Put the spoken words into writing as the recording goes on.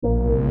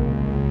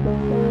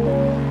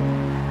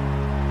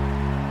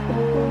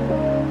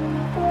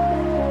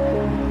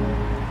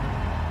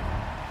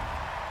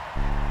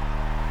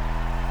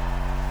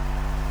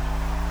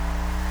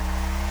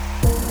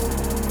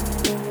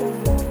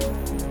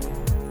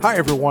Hi,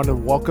 everyone,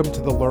 and welcome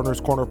to the Learner's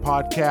Corner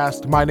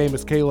podcast. My name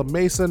is Caleb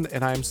Mason,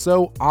 and I am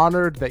so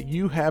honored that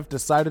you have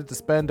decided to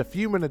spend a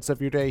few minutes of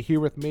your day here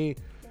with me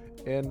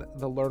in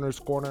the Learner's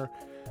Corner.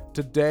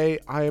 Today,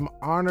 I am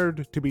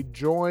honored to be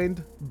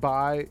joined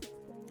by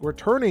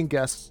returning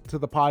guests to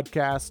the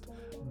podcast,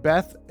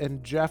 Beth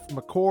and Jeff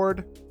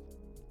McCord,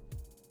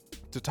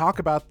 to talk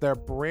about their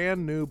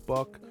brand new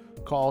book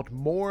called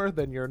More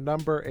Than Your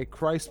Number, a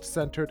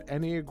Christ-Centered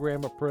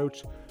Enneagram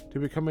Approach to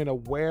Becoming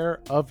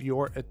Aware of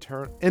Your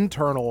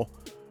Internal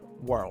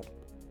World.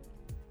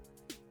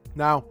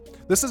 Now,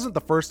 this isn't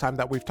the first time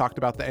that we've talked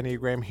about the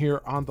Enneagram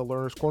here on the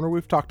Learner's Corner.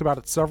 We've talked about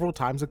it several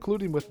times,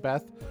 including with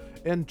Beth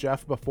and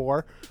Jeff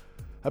before,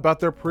 about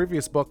their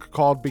previous book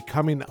called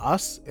Becoming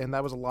Us, and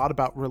that was a lot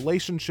about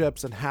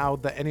relationships and how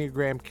the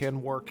Enneagram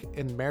can work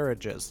in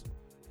marriages.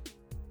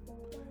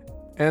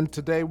 And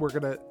today we're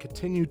going to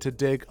continue to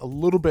dig a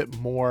little bit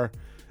more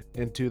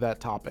into that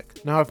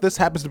topic. Now, if this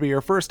happens to be your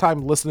first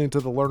time listening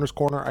to the Learner's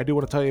Corner, I do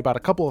want to tell you about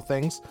a couple of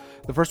things.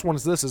 The first one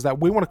is this, is that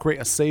we want to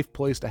create a safe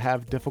place to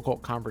have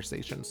difficult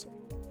conversations.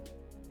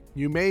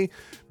 You may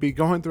be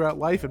going throughout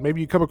life and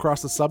maybe you come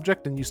across a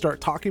subject and you start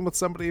talking with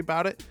somebody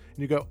about it and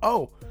you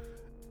go,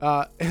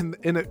 and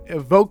it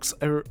evokes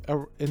a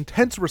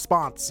intense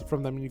response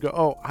from them and you go,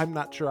 oh, I'm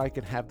not sure I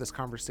can have this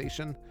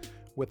conversation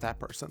with that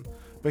person.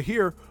 But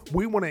here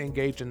we want to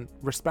engage in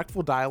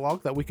respectful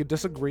dialogue, that we could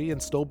disagree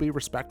and still be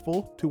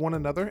respectful to one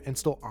another and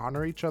still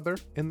honor each other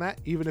in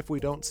that, even if we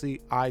don't see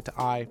eye to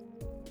eye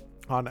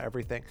on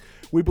everything.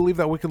 We believe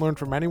that we can learn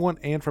from anyone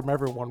and from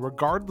everyone,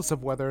 regardless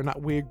of whether or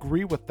not we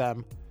agree with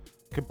them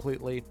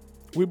completely.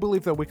 We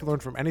believe that we can learn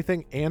from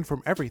anything and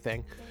from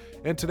everything.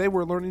 And today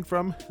we're learning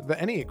from the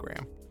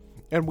Enneagram.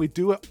 And we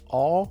do it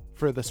all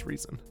for this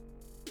reason.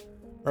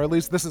 Or at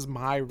least this is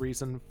my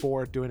reason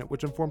for doing it,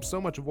 which informs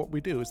so much of what we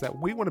do, is that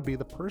we want to be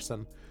the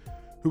person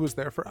who was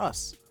there for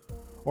us.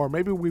 Or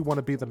maybe we want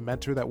to be the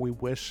mentor that we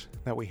wish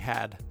that we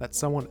had, that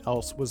someone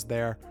else was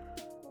there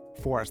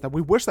for us, that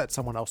we wish that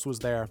someone else was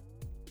there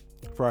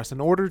for us. In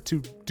order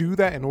to do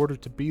that, in order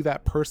to be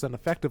that person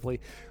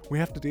effectively, we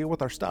have to deal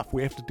with our stuff.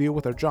 We have to deal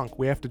with our junk.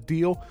 We have to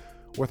deal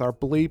with our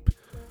bleep.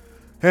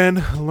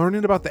 And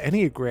learning about the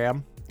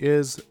Enneagram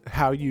is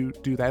how you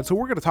do that. And so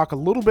we're going to talk a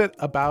little bit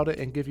about it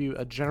and give you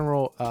a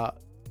general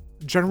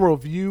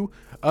view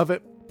of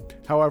it.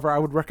 However, I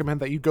would recommend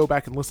that you go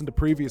back and listen to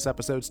previous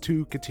episodes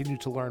to continue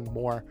to learn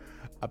more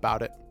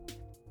about it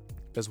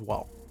as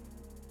well.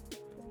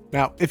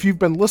 Now, if you've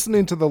been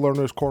listening to the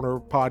Learner's Corner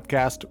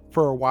podcast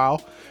for a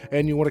while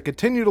and you want to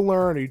continue to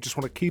learn, or you just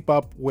want to keep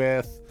up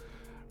with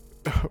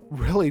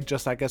really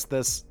just, I guess,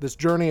 this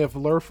journey of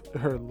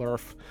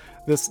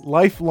this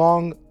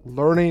lifelong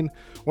learning,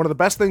 one of the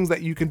best things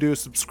that you can do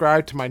is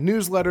subscribe to my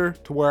newsletter,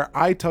 to where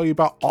I tell you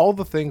about all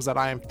the things that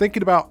I am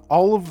thinking about,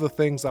 all of the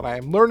things that I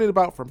am learning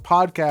about, from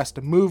podcasts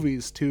to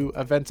movies to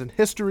events and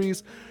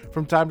histories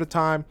from time to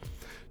time,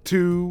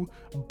 to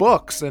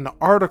books and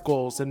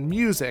articles and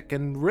music,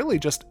 and really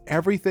just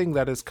everything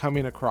that is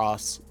coming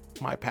across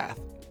my path.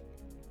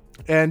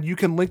 And you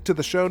can link to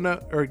the show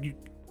note, or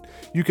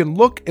you can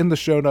look in the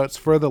show notes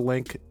for the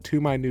link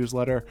to my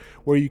newsletter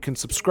where you can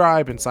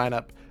subscribe and sign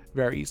up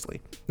very easily.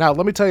 Now,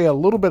 let me tell you a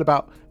little bit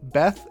about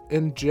Beth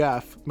and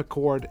Jeff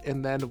McCord,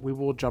 and then we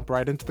will jump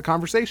right into the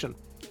conversation.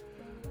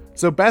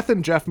 So Beth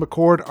and Jeff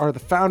McCord are the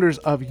founders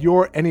of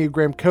Your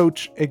Enneagram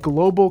Coach, a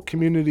global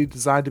community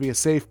designed to be a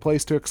safe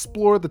place to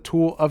explore the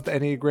tool of the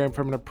Enneagram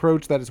from an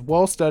approach that is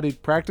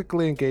well-studied,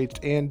 practically engaged,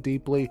 and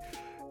deeply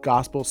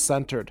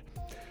gospel-centered.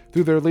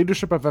 Through their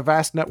leadership of a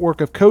vast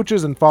network of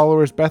coaches and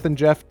followers, Beth and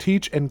Jeff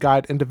teach and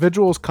guide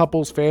individuals,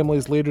 couples,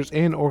 families, leaders,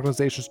 and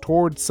organizations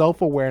towards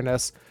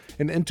self-awareness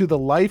and into the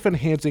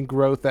life-enhancing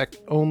growth that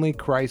only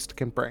Christ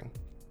can bring.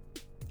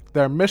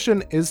 Their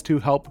mission is to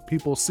help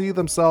people see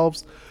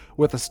themselves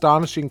with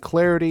astonishing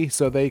clarity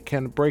so they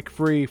can break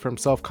free from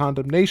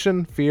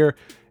self-condemnation, fear,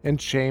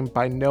 and shame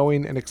by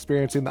knowing and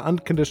experiencing the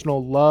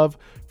unconditional love,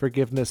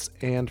 forgiveness,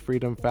 and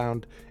freedom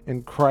found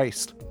in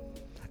Christ.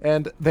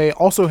 And they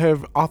also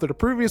have authored a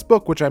previous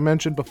book, which I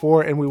mentioned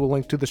before, and we will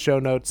link to the show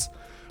notes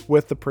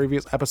with the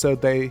previous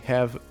episode they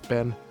have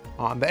been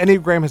on. The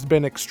Enneagram has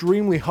been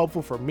extremely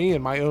helpful for me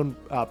in my own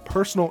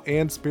personal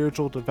and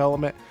spiritual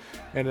development,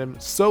 and I'm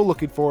so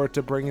looking forward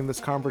to bringing this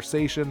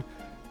conversation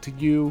to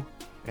you.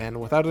 And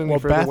without any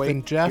further Beth wait,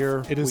 and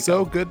Jeff, it is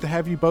so good to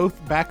have you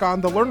both back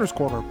on the Learner's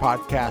Corner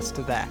podcast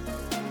today.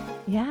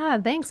 Yeah,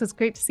 thanks. It's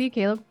great to see you,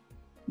 Caleb.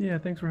 Yeah,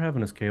 thanks for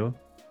having us, Caleb.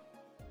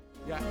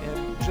 Yeah,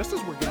 and just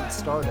as we're getting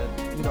started,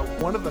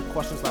 one of the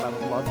questions that I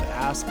would love to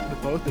ask the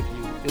both of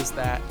you is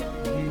that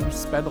you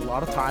spend a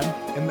lot of time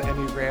in the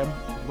Enneagram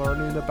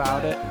learning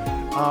about it.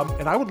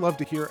 And I would love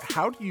to hear,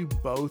 how do you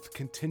both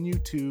continue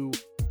to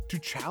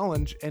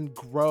challenge and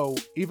grow,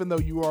 even though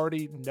you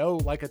already know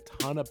like a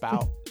ton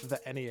about the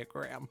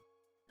Enneagram?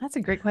 That's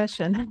a great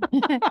question.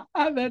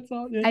 That's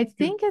all. I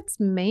think it's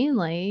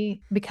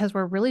mainly because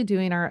we're really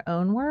doing our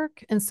own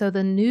work. And so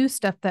the new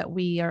stuff that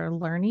we are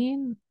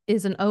learning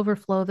is an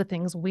overflow of the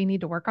things we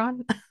need to work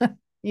on.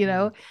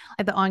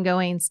 like the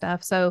ongoing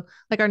stuff. So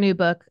like our new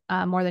book,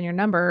 More Than Your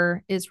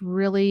Number, is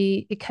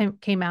really, it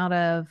came out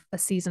of a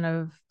season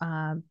of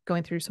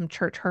going through some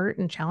church hurt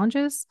and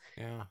challenges.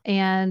 Yeah.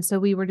 And so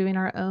we were doing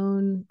our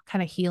own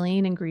kind of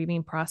healing and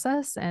grieving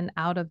process. And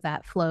out of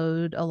that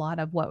flowed a lot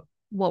of what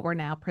we're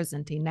now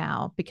presenting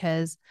now,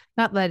 because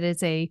not that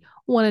it's a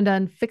one and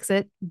done fix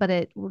it, but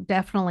it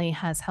definitely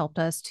has helped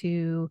us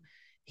to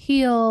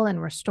heal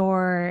and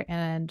restore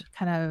and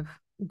kind of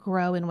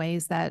grow in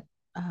ways that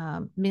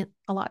meant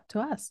a lot to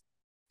us.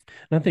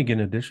 And I think in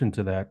addition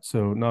to that,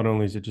 so not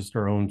only is it just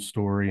our own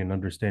story and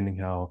understanding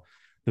how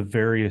the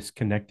various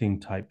connecting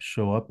types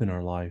show up in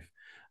our life,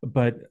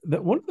 but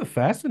that one of the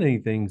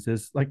fascinating things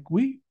is like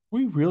we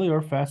really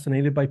are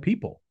fascinated by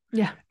people.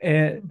 Yeah.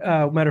 And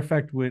matter of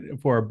fact,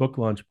 for our book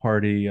launch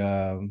party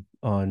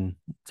on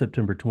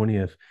September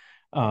 20th,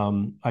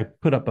 I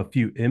put up a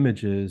few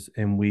images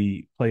and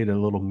we played a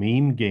little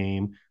meme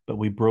game, but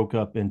we broke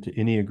up into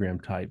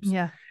Enneagram types.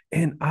 Yeah.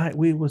 And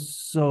we was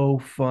so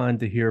fun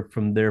to hear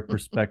from their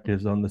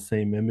perspectives on the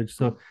same image.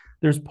 So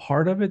there's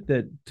part of it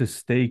that to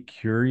stay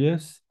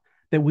curious,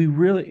 that we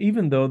really,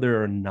 even though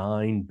there are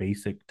 9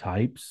 basic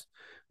types,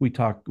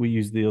 we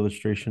use the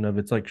illustration of,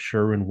 it's like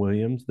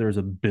Sherwin-Williams. There's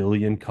a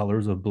billion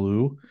colors of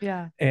blue.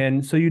 Yeah.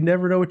 And so you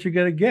never know what you're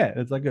gonna get.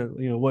 It's like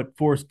what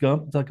Forrest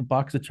Gump, it's like a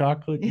box of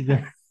chocolate.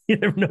 Yeah. You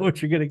never know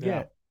what you're gonna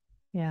get.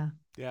 Yeah.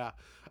 Yeah.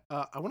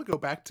 I want to go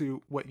back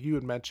to what you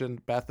had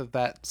mentioned, Beth,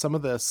 that some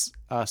of this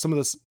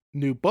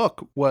new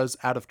book was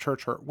out of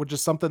church hurt, which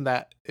is something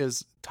that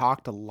is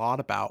talked a lot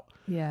about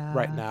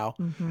right now.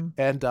 Mm-hmm.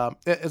 And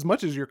as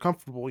much as you're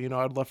comfortable,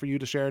 I'd love for you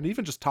to share and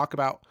even just talk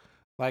about,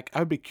 like, I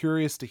would be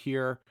curious to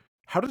hear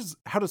how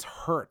does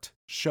hurt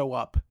show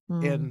up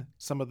in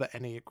some of the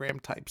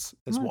Enneagram types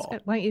as well.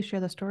 Good. Why don't you share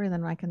the story,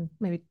 then I can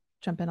maybe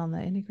jump in on the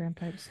Enneagram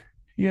types.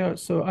 Yeah,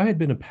 so I had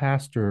been a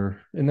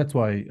pastor, and that's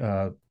why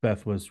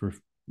Beth was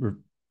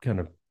kind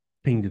of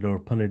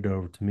punted it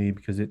over to me,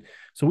 because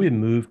so we had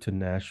moved to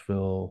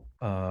Nashville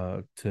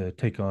to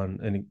take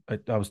on,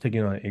 I was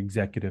taking on an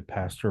executive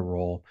pastor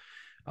role,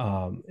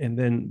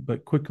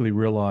 but quickly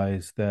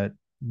realized that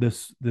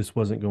this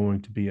wasn't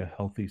going to be a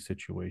healthy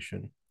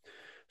situation.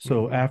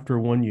 So after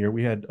 1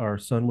 year, our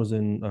son was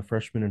a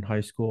freshman in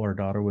high school, our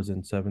daughter was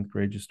in 7th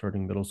grade, just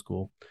starting middle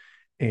school,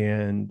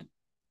 and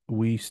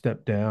we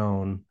stepped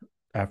down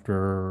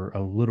after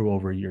a little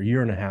over a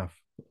year and a half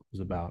it was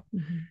about.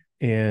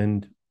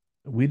 And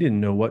we didn't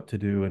know what to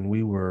do, and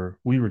we were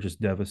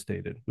just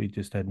devastated. We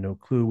just had no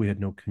clue. We had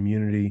no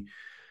community,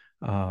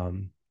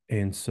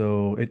 and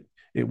so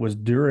it was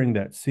during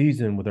that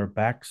season with our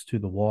backs to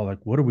the wall, like,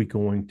 what are we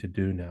going to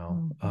do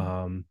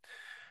now?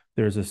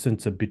 There's a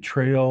sense of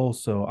betrayal,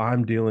 so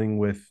I'm dealing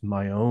with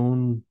my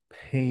own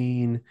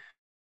pain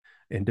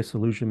and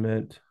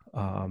disillusionment,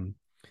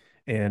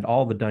 and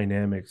all the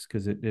dynamics,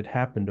 because it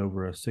happened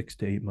over a 6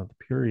 to 8 month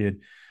period.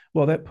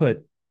 Well, that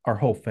put our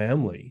whole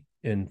family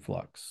in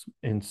flux.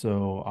 And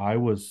so I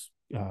was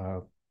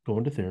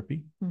going to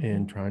therapy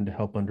and trying to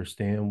help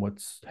understand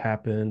what's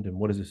happened and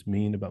what does this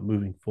mean about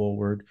moving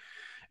forward.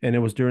 And it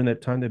was during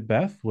that time that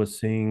Beth was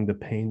seeing the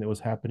pain that was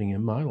happening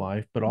in my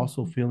life, but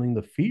also feeling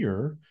the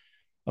fear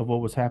of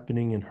what was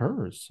happening in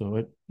hers.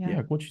 So why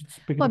don't you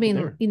pick it up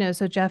there?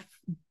 So Jeff,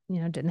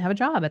 didn't have a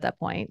job at that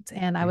point,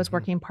 and I was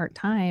working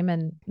part-time,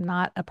 and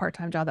not a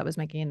part-time job that was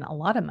making a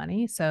lot of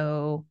money.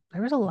 So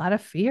there was a lot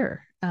of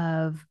fear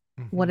of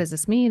what does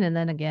this mean? And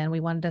then again, we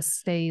wanted to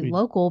stay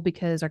local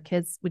because our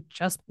kids, we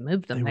just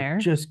moved them there. Were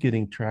just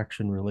getting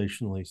traction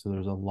relationally. So there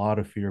was a lot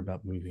of fear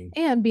about moving.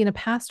 And being a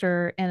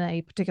pastor in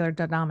a particular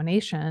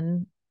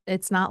denomination,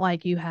 it's not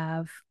like you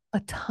have a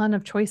ton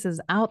of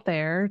choices out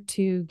there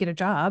to get a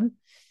job.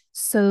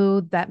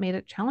 So that made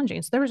it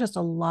challenging. So there was just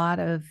a lot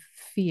of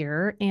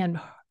fear and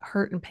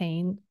hurt and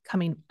pain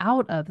coming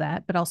out of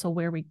that, but also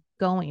where are we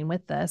going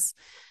with this?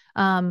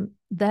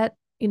 That,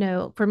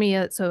 for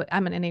me, so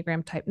I'm an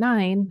Enneagram type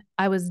 9.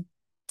 I was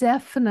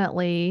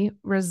definitely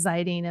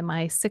residing in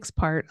my 6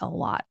 part a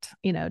lot,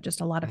 just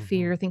a lot of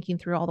fear, thinking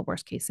through all the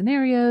worst case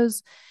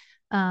scenarios.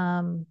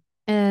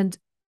 And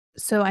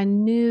so I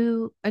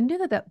knew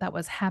that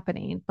was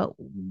happening, but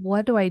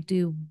what do I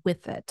do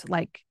with it?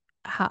 Like,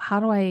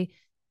 how do I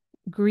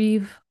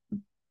grieve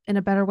in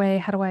a better way?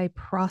 How do I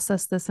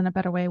process this in a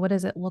better way? What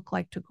does it look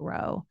like to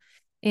grow?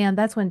 And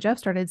that's when Jeff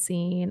started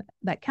seeing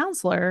that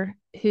counselor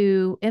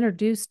who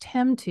introduced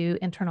him to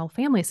internal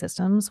family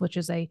systems, which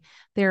is a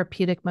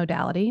therapeutic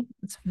modality.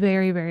 It's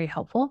very, very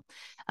helpful.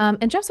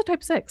 And Jeff's a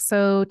type 6.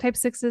 So type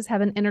 6s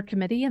have an inner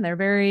committee, and they're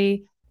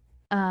very,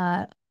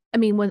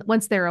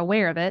 once they're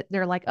aware of it,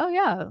 they're like, oh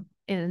yeah.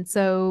 And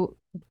so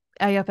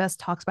IFS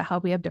talks about how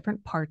we have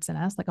different parts in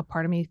us. Like, a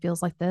part of me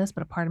feels like this,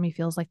 but a part of me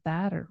feels like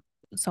that, or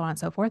so on and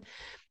so forth.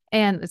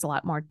 And it's a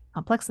lot more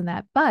complex than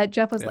that. But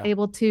Jeff was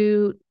able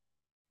to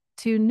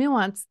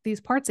nuance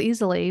these parts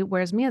easily.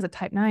 Whereas me, as a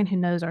type 9 who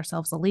knows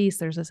ourselves the least,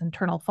 there's this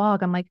internal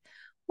fog. I'm like,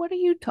 what are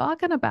you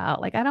talking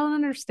about? Like, I don't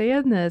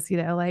understand this,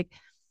 but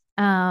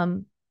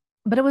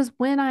it was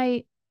when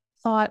I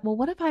thought, well,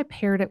 what if I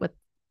paired it with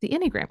the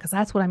Enneagram? Because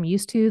that's what I'm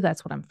used to.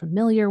 That's what I'm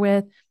familiar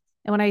with.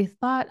 And when I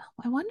thought,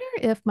 I wonder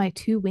if my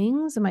two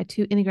wings and my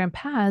two Enneagram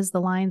paths,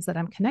 the lines that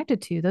I'm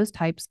connected to, those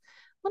types,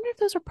 I wonder if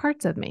those are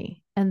parts of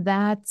me. And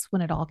that's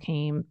when it all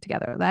came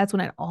together. That's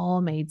when it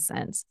all made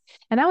sense.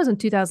 And that was in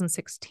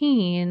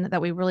 2016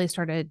 that we really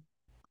started,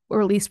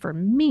 or at least for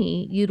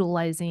me,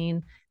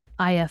 utilizing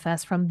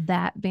IFS from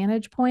that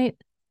vantage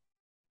point.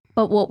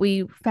 But what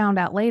we found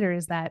out later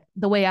is that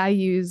the way I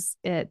use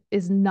it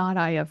is not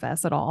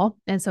IFS at all.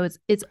 And so it's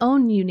its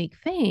own unique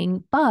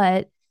thing,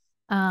 but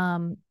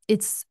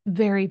it's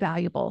very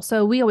valuable.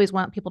 So we always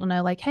want people to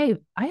know, like, hey,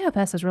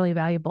 IFS is really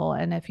valuable.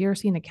 And if you're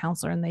seeing a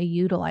counselor and they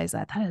utilize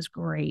that, that is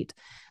great.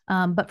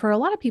 But for a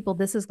lot of people,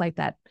 this is like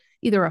that,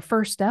 either a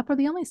first step or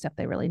the only step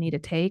they really need to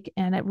take.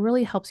 And it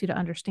really helps you to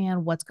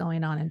understand what's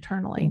going on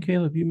internally. And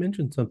Caleb, you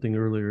mentioned something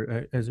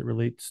earlier as it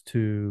relates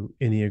to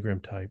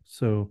Enneagram type.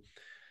 So,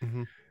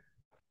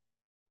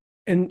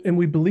 and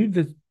we believe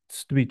this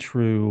to be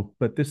true,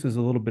 but this is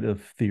a little bit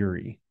of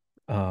theory.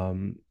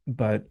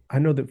 But I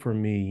know that for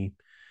me,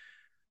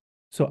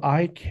 so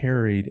I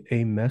carried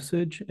a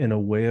message and a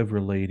way of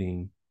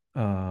relating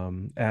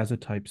as a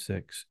type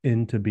 6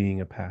 into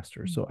being a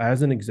pastor. So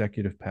as an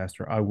executive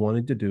pastor, I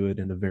wanted to do it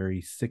in a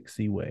very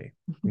 6-y way.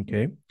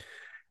 Okay.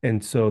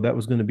 And so that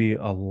was going to be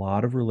a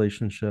lot of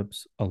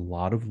relationships, a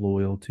lot of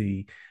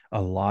loyalty,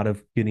 a lot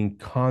of getting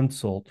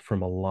consult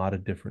from a lot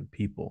of different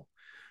people.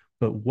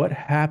 But what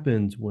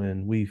happens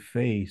when we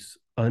face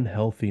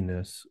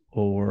unhealthiness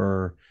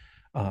or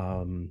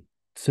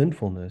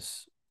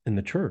sinfulness in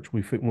the church?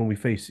 When we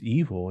face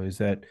evil, is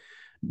that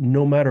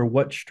no matter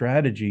what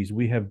strategies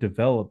we have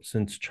developed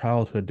since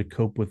childhood to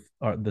cope with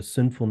the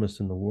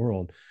sinfulness in the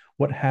world,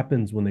 what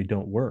happens when they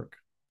don't work?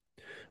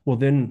 Well,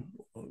 then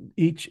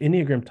each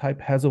Enneagram type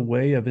has a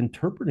way of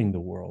interpreting the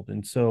world.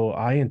 And so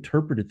I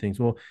interpreted things.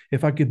 Well,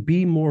 if I could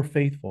be more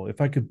faithful, if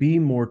I could be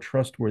more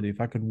trustworthy,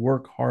 if I could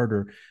work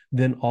harder,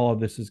 then all of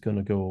this is going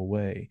to go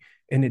away.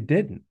 And it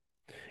didn't.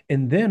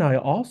 And then I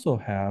also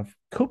have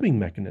coping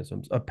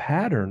mechanisms, a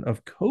pattern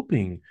of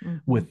coping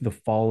with the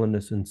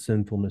fallenness and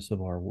sinfulness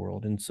of our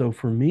world. And so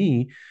for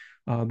me,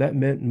 that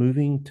meant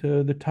moving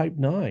to the type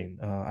 9.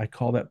 I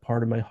call that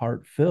part of my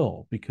heart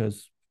fill,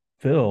 because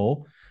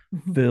fill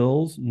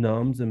fills,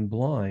 numbs, and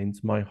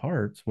blinds my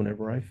hearts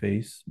whenever I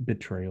face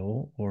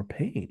betrayal or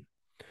pain.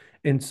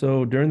 And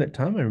so during that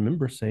time, I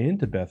remember saying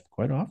to Beth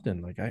quite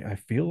often, like, I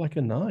feel like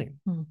a 9.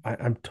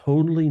 I'm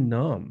totally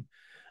numb.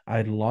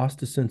 I'd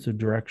lost a sense of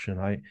direction.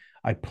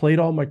 I played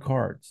all my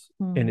cards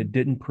and it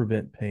didn't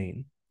prevent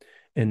pain.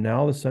 And now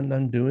all of a sudden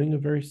I'm doing a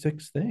very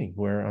 6 thing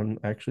where I'm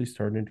actually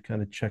starting to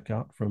kind of check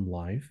out from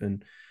life.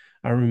 And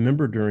I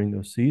remember during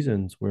those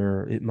seasons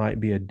where it might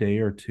be a day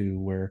or two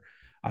where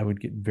I would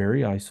get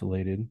very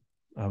isolated.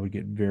 I would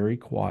get very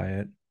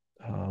quiet,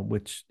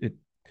 which it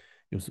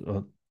was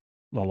a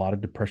lot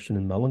of depression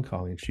and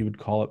melancholy. And she would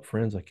call up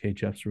friends like, hey,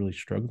 Jeff's really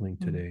struggling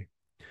today.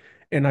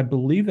 And I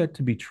believe that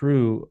to be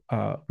true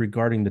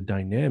regarding the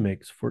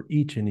dynamics for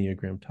each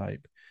Enneagram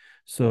type.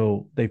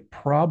 So they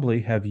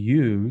probably have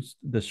used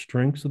the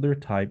strengths of their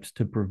types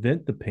to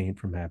prevent the pain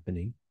from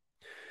happening.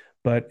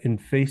 But in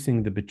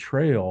facing the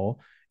betrayal,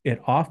 it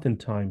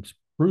oftentimes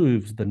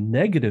proves the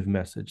negative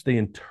message. They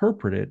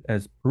interpret it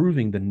as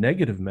proving the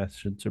negative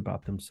message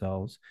about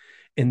themselves,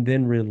 and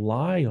then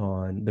rely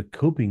on the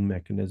coping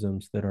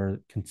mechanisms that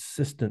are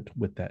consistent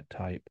with that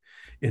type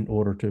in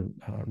order to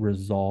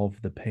resolve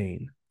the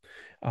pain.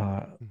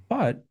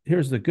 But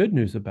here's the good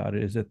news about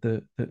it, is that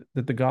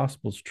the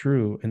gospel's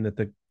true, and that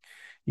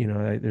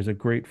there's a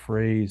great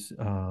phrase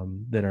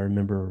that I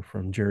remember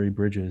from Jerry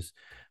Bridges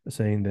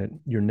saying that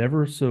you're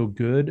never so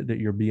good that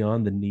you're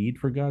beyond the need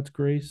for God's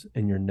grace,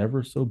 and you're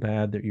never so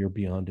bad that you're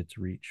beyond its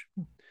reach.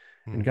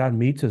 And God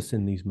meets us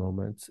in these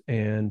moments,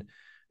 and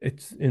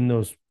it's in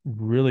those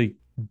really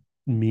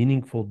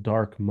meaningful,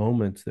 dark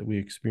moments that we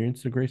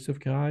experience the grace of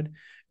God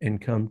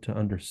and come to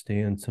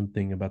understand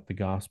something about the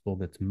gospel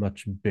that's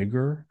much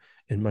bigger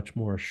and much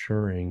more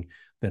assuring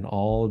than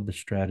all of the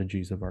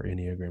strategies of our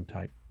Enneagram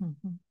type.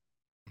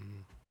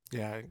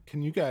 Yeah.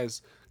 Can you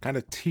guys kind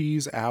of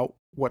tease out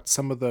what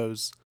some of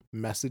those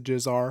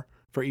messages are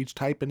for each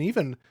type, and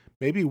even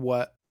maybe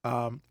what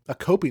a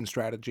coping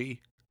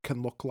strategy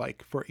can look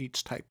like for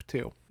each type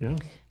too?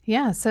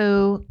 Yeah.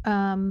 So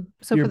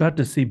you're about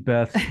to see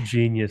Beth's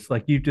genius.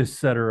 Like, you just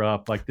set her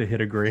up like to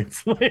hit a grand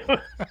slam.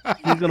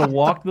 She's going to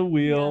walk the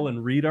wheel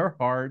and read our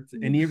hearts.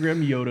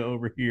 Enneagram Yoda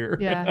over here.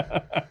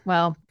 Yeah.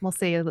 Well, we'll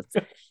see.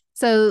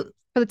 So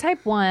for the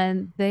type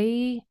 1,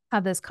 they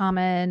have this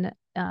common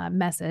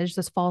message,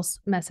 this false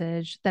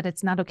message that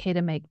it's not okay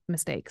to make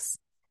mistakes.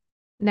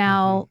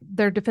 Now,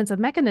 their defensive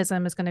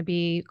mechanism is going to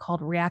be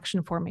called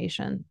reaction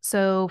formation.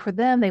 So for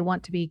them, they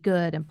want to be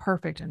good and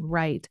perfect and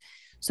right.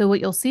 So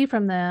what you'll see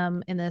from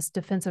them in this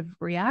defensive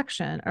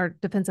reaction or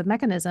defensive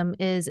mechanism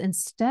is,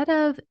 instead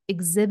of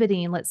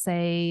exhibiting, let's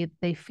say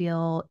they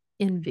feel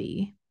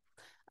envy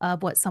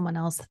of what someone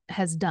else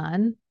has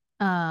done,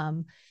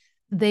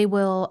 they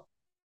will,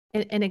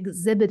 in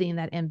exhibiting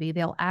that envy,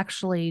 they'll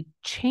actually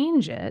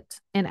change it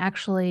and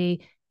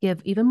actually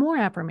give even more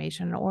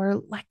affirmation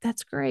or like,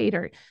 that's great.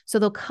 Or so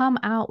they'll come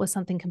out with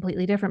something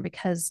completely different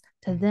because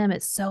to them,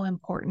 it's so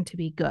important to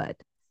be good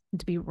and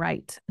to be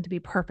right and to be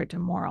perfect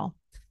and moral.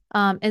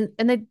 And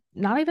they're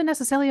not even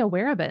necessarily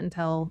aware of it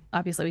until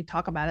obviously we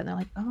talk about it and they're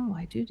like, oh,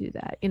 I do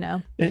that, you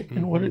know?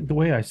 And what the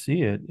way I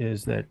see it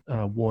is that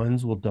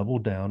ones will double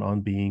down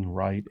on being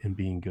right and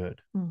being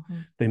good.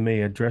 They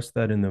may address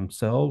that in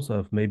themselves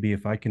of maybe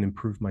if I can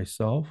improve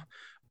myself,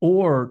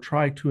 or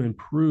try to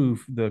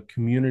improve the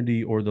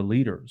community or the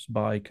leaders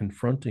by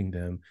confronting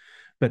them.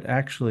 But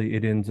actually,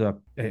 it ends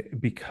up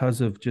because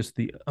of just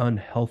the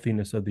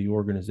unhealthiness of the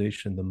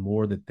organization, the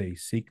more that they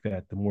seek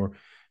that, the more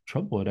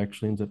trouble it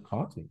actually ends up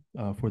causing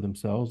for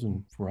themselves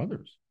and for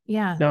others.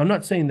 Yeah. Now, I'm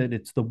not saying that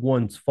it's the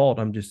one's fault.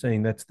 I'm just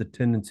saying that's the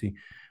tendency.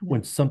 Yeah.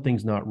 When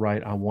something's not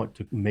right, I want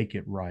to make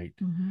it right.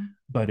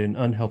 But in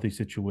unhealthy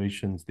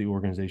situations, the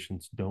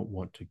organizations don't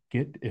want to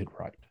get it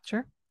right.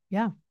 Sure.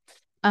 Yeah.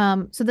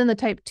 So then the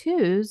type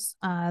twos,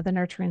 the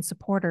nurturing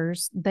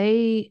supporters,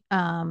 they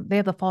have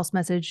the false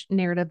message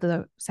narrative,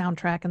 the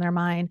soundtrack in their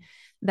mind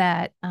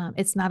that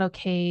it's not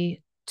okay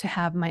to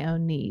have my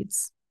own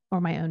needs or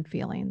my own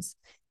feelings.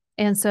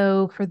 And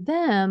so for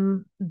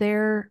them,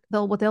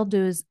 what they'll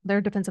do is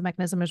their defensive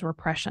mechanism is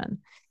repression.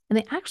 And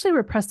they actually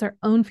repress their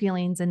own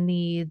feelings and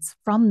needs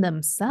from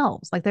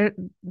themselves. Like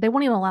they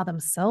won't even allow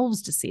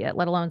themselves to see it,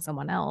 let alone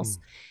someone else.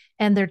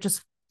 And they're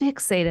just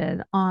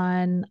fixated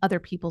on other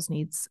people's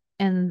needs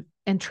and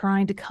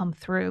trying to come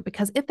through,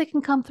 because if they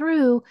can come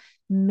through,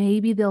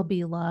 maybe they'll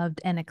be loved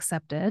and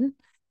accepted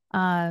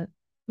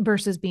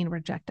versus being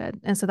rejected.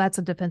 And so that's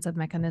a defensive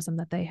mechanism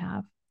that they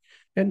have.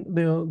 And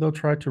they'll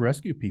try to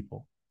rescue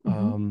people.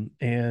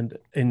 And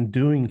in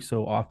doing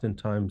so,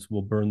 oftentimes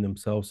will burn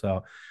themselves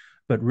out.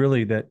 But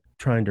really, that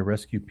trying to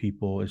rescue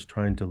people is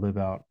trying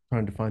to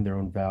find their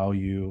own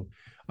value,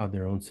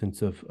 their own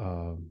sense of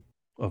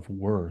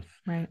worth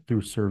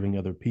through serving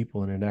other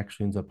people, and it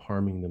actually ends up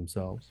harming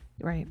themselves.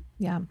 Right.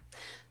 Yeah.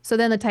 So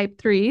then the type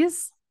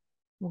threes,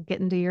 we'll get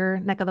into your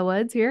neck of the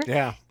woods here.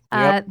 Yeah.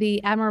 Yep.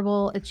 The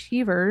admirable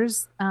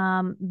achievers,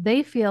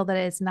 they feel that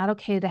it's not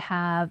okay to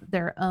have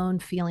their own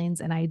feelings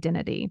and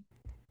identity.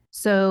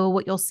 So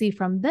what you'll see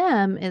from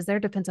them is their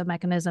defensive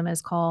mechanism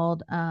is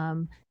called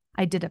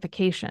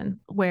identification,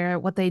 where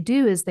what they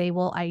do is they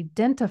will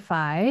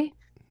identify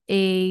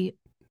a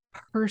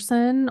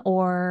person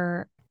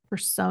or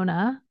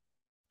persona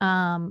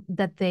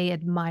that they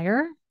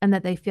admire and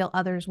that they feel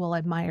others will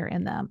admire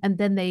in them. And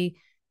then they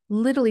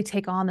literally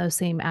take on those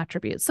same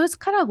attributes. So it's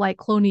kind of like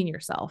cloning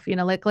yourself, you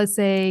know, like let's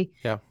say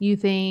you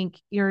think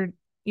your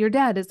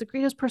dad is the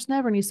greatest person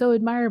ever and he's so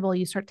admirable,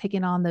 you start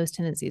taking on those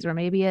tendencies. Or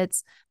maybe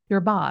it's your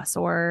boss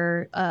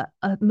or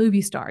a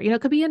movie star, you know,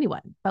 it could be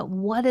anyone. But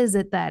what is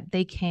it that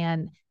they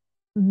can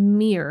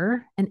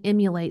mirror and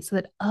emulate so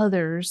that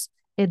others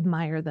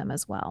admire them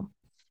as well?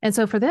 And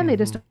so for them, they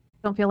just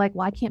don't feel like,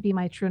 well, I can't be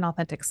my true and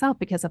authentic self,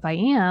 because if I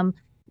am,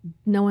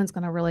 no one's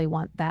going to really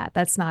want that.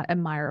 That's not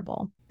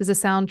admirable. Does this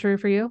sound true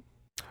for you?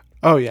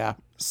 Oh yeah,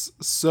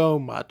 so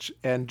much.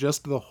 And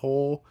just the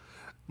whole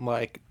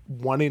like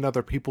wanting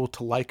other people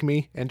to like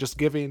me and just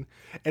giving,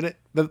 and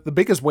the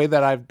biggest way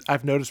that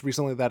I've noticed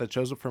recently that it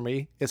shows up for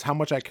me is how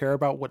much I care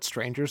about what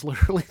strangers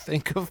literally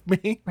think of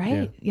me.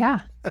 Right. Yeah.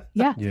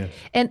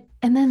 And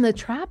then the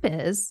trap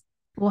is,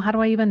 well, how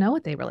do I even know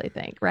what they really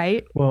think?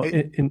 Right. Well,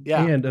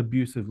 and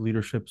abusive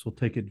leaderships will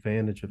take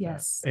advantage of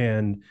that.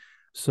 And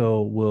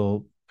so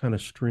we'll kind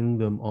of string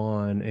them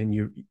on.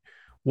 And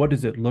what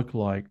does it look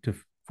like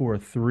for a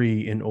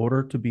three, in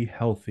order to be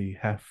healthy,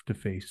 have to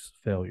face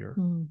failure?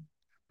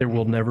 There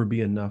will never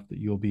be enough that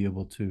you'll be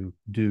able to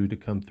do to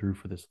come through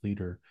for this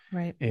leader.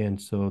 Right.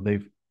 And so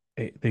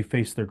they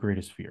face their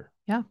greatest fear.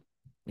 Yeah.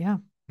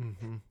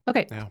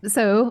 Okay.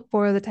 So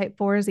for the type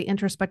fours, the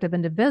introspective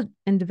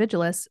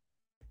individualists,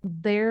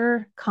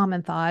 their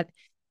common thought,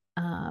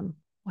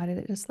 why did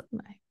it just slip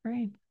my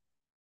brain?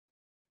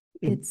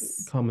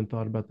 It's common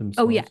thought about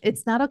themselves. Oh yeah.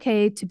 It's not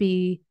okay to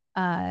be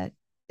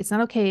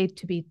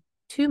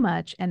too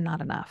much and not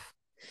enough.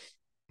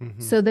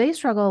 So they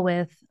struggle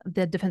with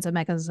the defensive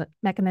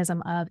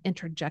mechanism of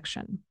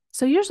interjection.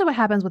 So usually what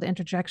happens with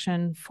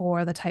interjection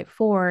for the type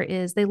 4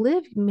 is they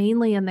live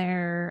mainly in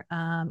their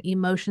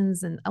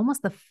emotions and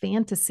almost the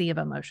fantasy of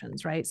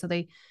emotions, right? So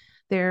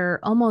they're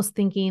almost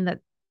thinking that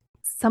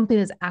something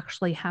is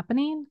actually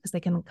happening because they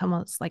can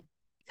almost like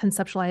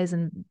conceptualize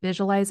and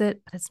visualize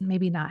it, but it's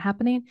maybe not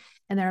happening.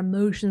 And their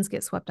emotions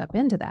get swept up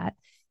into that.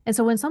 And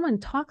so when someone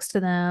talks to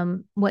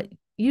them, what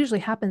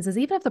usually happens is,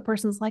 even if the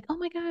person's like, oh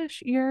my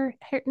gosh, your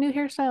new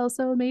hairstyle is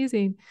so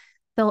amazing,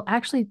 they'll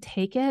actually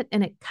take it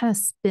and it kind of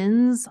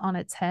spins on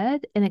its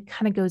head and it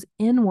kind of goes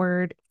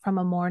inward from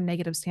a more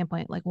negative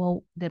standpoint. Like,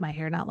 well, did my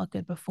hair not look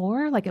good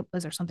before? Like,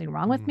 was there something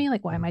wrong with me?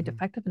 Like, why am I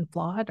defective and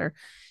flawed?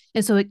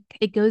 And so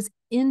it goes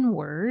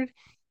inward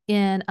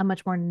in a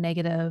much more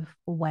negative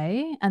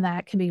way. And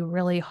that can be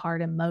really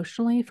hard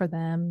emotionally for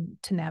them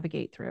to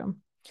navigate through.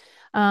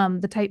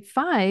 The type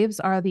 5s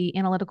are the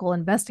analytical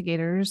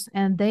investigators,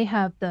 and they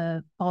have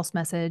the false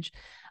message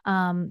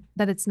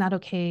that it's not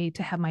okay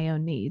to have my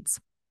own needs.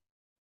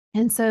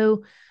 And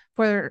so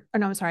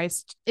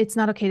it's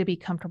not okay to be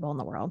comfortable in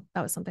the world.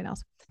 That was something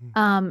else.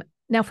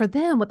 Now for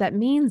them, what that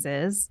means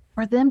is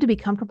for them to be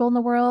comfortable in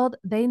the world,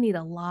 they need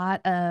a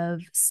lot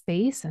of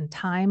space and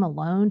time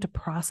alone to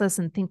process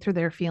and think through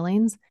their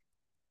feelings.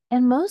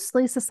 And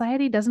mostly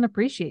society doesn't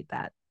appreciate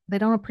that. They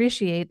don't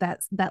appreciate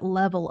that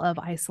level of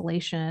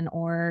isolation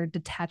or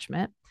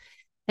detachment.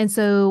 And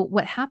so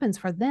what happens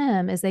for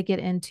them is they get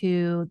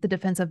into the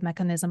defensive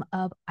mechanism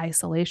of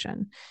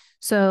isolation.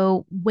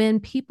 So when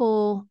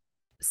people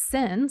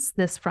sense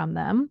this from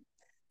them,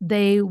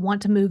 they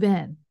want to move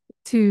in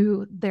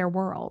to their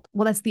world.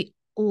 Well, that's the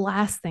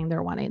last thing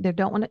they're wanting. They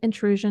don't want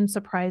intrusion,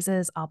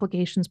 surprises,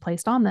 obligations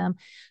placed on them.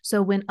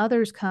 So when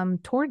others come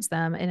towards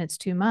them and it's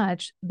too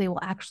much, they will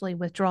actually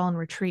withdraw and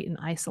retreat and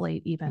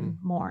isolate even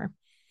more.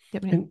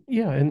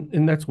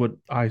 And that's what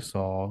I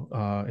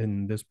saw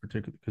in this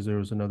particular, because there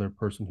was another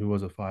person who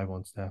was a 5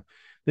 on staff.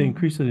 They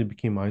increasingly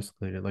became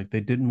isolated. Like they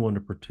didn't want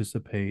to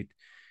participate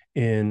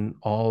in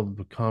all of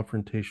the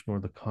confrontation or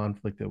the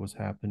conflict that was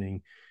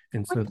happening.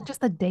 And so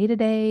just the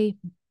day-to-day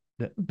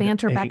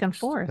banter back and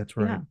forth. That's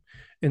right. Yeah.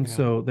 And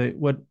so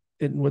what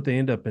they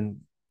end up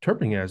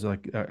interpreting as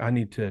like, I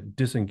need to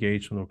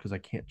disengage from them because I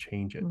can't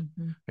change it.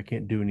 I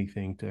can't do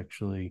anything to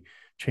actually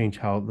change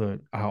how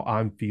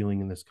I'm feeling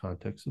in this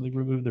context. So they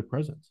remove their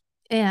presence.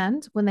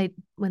 And when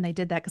they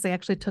did that, because they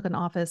actually took an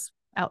office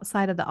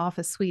outside of the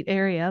office suite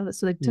area,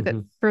 so they took it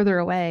further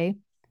away,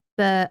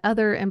 the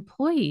other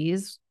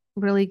employees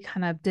really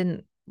kind of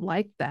didn't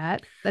like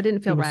that. That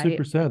didn't feel right.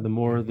 Super sad. The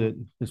more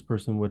that this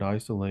person would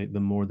isolate, the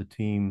more the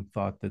team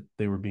thought that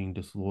they were being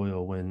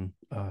disloyal, when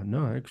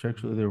no,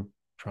 actually they're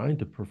trying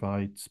to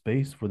provide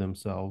space for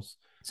themselves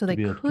so they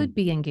could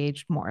be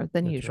engaged more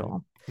than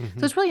usual. Right.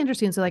 So it's really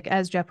interesting. So like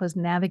as Jeff was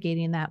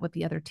navigating that with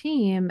the other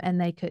team,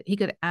 and he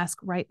could ask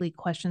rightly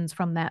questions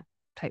from that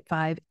type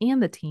 5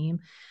 and the team,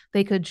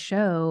 they could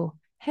show,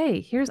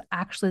 hey, here's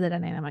actually the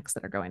dynamics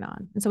that are going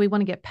on. And so we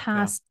want to get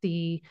past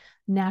the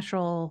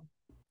natural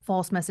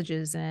false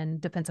messages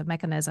and defensive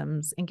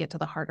mechanisms and get to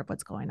the heart of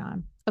what's going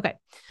on. Okay.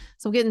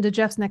 So we'll get into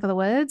Jeff's neck of the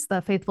woods,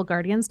 the faithful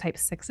guardians, type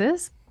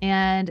 6s,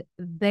 and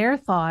their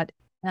thought,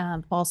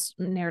 false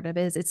narrative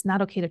is it's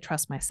not okay to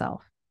trust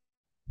myself.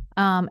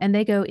 And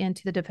they go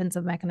into the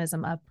defensive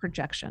mechanism of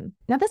projection.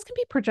 Now this can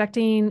be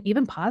projecting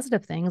even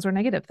positive things or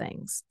negative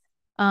things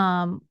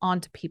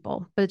onto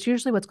people, but it's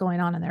usually what's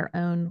going on in their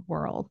own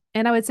world.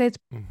 And I would say it's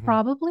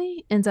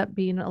probably ends up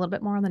being a little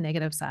bit more on the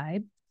negative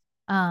side.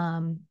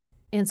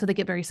 And so they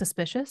get very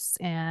suspicious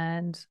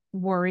and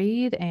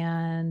worried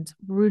and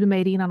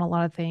ruminating on a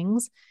lot of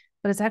things,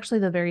 but it's actually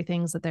the very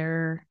things that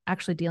they're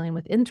actually dealing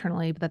with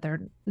internally, but that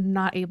they're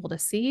not able to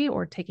see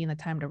or taking the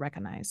time to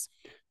recognize.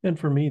 And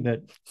for me,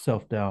 that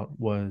self-doubt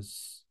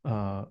was,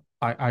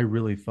 I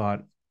really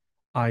thought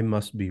I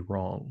must be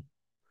wrong.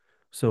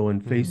 So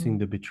in facing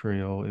the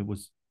betrayal, it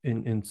was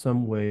in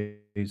some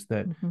ways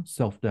that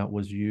self-doubt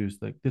was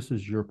used, like, this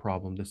is your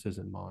problem, this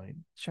isn't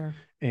mine. Sure.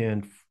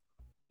 And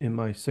in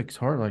my 6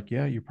 heart, like,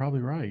 yeah, you're probably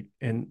right.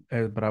 And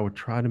but I would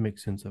try to make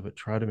sense of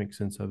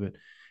it.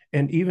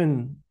 And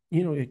even,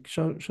 it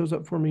shows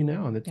up for me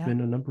now. And it's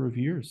been a number of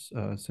years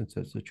since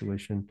that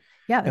situation.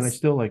 Yeah. And I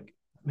still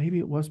maybe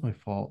it was my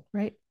fault.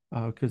 Right.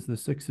 Because the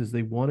 6s,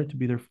 they want it to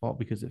be their fault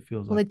because it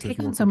feels like they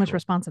take on so much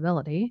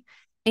responsibility.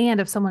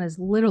 And if someone is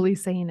literally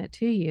saying it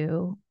to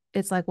you,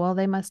 it's like, well,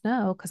 they must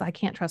know because I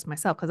can't trust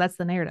myself, because that's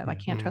the narrative. I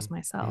can't trust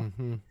myself.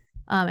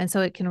 And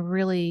so it can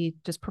really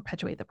just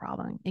perpetuate the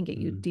problem and get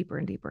you deeper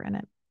and deeper in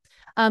it.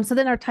 So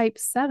then our type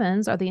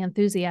 7s are the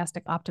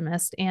enthusiastic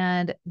optimist,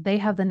 and they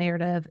have the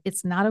narrative,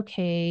 it's not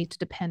okay to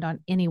depend on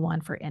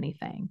anyone for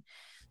anything.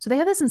 So they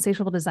have this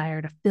insatiable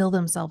desire to fill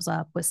themselves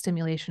up with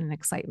stimulation and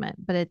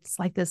excitement, but it's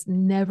like this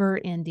never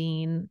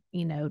ending,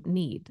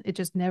 need. It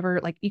just never,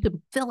 you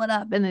could fill it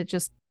up and it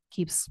just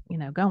keeps,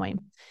 going.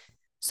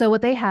 So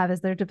what they have is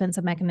their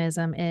defensive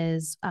mechanism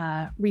is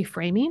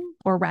reframing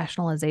or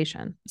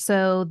rationalization.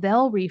 So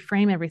they'll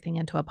reframe everything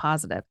into a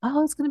positive.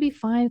 Oh, it's going to be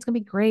fine. It's going to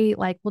be great.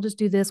 We'll just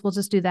do this. We'll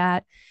just do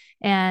that.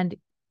 And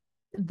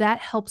that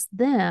helps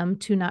them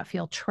to not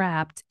feel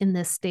trapped in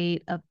this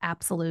state of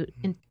absolute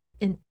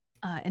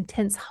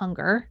intense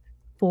hunger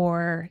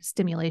for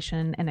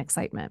stimulation and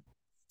excitement.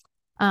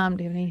 Do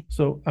you have any?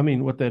 So,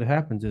 what that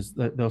happens is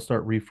that they'll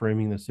start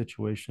reframing the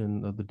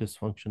situation of the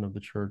dysfunction of the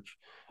church,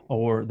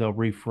 or they'll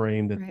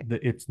reframe that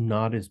it's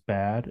not as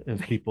bad as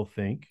people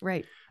think.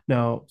 Right.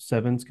 Now,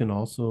 7s can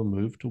also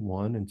move to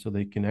 1, and so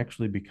they can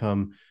actually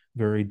become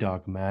very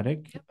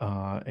dogmatic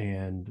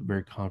and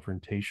very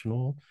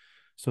confrontational.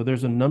 So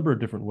there's a number of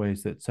different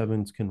ways that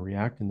 7s can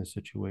react in this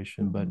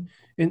situation, but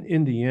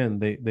in the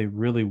end, they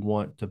really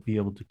want to be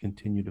able to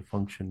continue to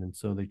function, and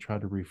so they try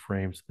to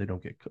reframe so they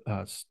don't get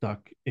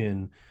stuck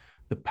in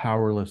the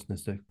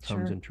powerlessness that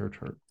comes in church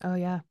hurt. Oh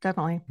yeah,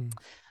 definitely.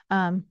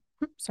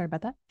 Sorry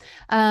about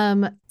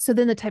that. So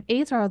then the type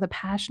 8s are the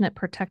passionate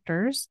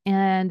protectors,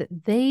 and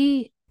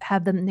they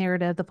have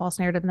the false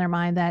narrative in their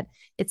mind that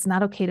it's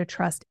not okay to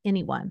trust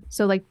anyone.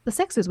 So the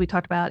 6s we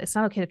talked about, it's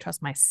not okay to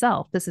trust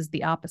myself. This is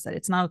the opposite.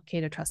 It's not okay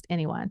to trust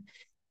anyone.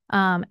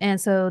 And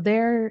so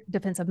their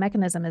defensive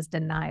mechanism is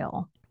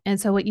denial. And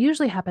so what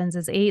usually happens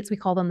is eights, we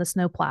call them the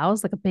snow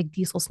plows, like a big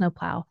diesel snow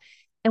plow.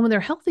 And when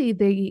they're healthy,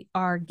 they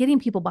are getting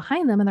people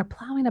behind them and they're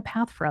plowing a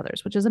path for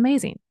others, which is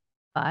amazing.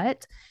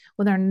 But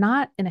when they're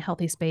not in a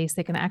healthy space,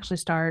 they can actually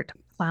start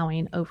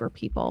plowing over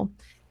people.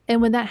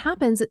 And when that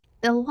happens,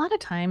 a lot of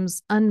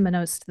times,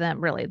 unbeknownst to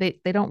them, really,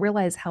 they don't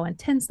realize how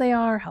intense they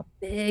are, how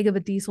big of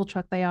a diesel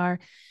truck they are,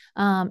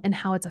 and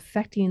how it's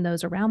affecting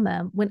those around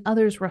them. When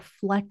others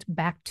reflect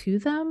back to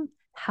them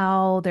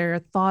how their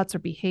thoughts or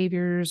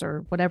behaviors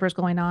or whatever's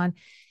going on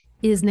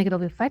is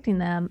negatively affecting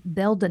them,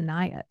 they'll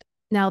deny it.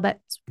 Now,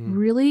 that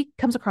really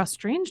comes across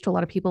strange to a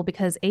lot of people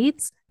because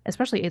eights,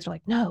 especially eights, are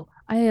like, no,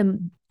 I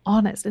am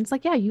honest. And it's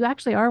like, yeah, you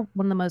actually are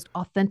one of the most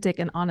authentic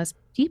and honest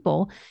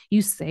people.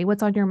 You say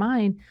what's on your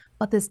mind,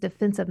 but this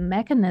defensive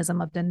mechanism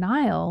of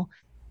denial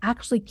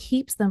actually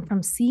keeps them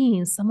from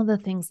seeing some of the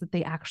things that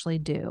they actually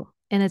do.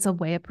 And it's a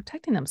way of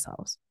protecting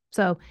themselves.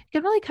 So it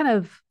can really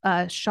kind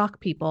of shock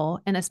people.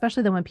 And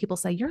especially then when people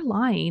say, you're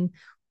lying,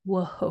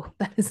 whoa,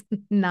 that is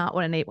not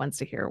what an eight wants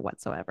to hear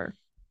whatsoever.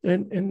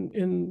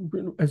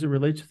 And as it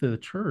relates to the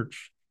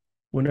church,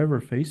 whenever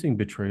facing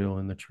betrayal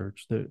in the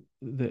church, the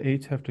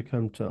eights have to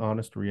come to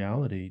honest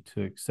reality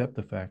to accept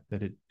the fact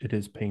that it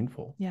is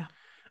painful. Yeah.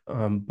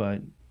 But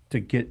to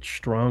get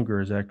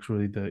stronger is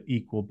actually the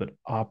equal but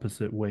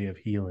opposite way of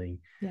healing.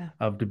 Yeah.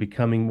 Of to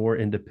becoming more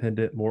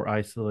independent, more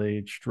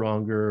isolated,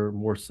 stronger,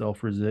 more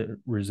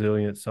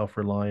resilient,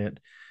 self-reliant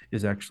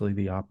is actually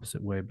the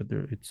opposite way. But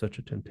it's such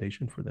a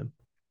temptation for them.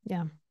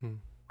 Yeah.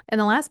 And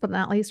the last but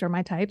not least are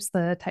my types,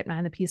 the type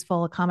 9, the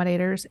peaceful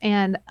accommodators.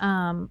 And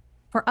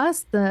for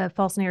us, the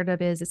false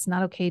narrative is it's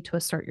not okay to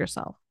assert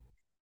yourself.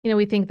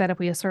 We think that if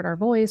we assert our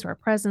voice or our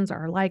presence or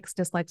our likes,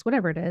 dislikes,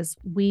 whatever it is,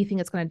 we think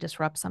it's going to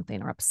disrupt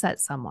something or upset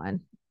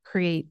someone,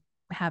 create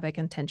havoc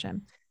and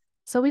tension.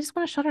 So we just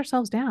want to shut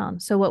ourselves down.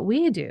 So what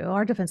we do,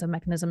 our defensive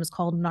mechanism is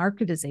called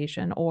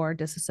narcotization or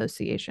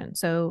disassociation.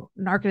 So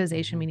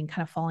narcotization meaning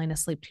kind of falling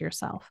asleep to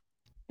yourself.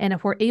 And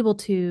if we're able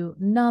to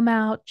numb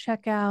out,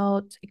 check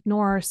out,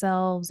 ignore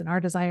ourselves and our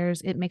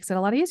desires, it makes it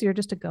a lot easier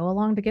just to go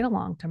along, to get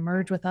along, to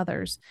merge with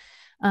others.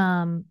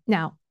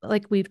 Now,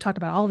 like we've talked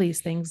about all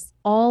these things,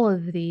 all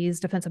of these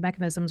defensive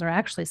mechanisms are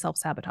actually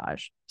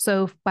self-sabotage.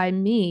 So by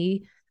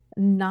me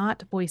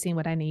not voicing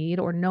what I need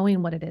or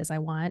knowing what it is I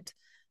want,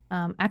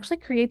 actually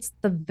creates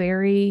the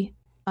very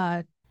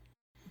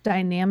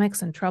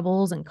dynamics and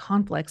troubles and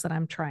conflicts that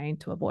I'm trying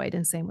to avoid.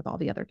 And same with all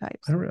the other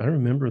types. I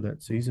remember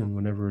that season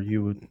whenever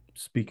you would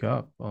speak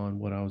up on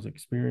what I was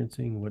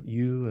experiencing, what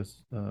you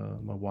as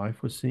my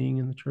wife was seeing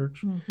in the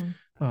church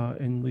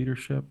in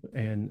leadership.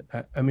 And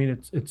I mean,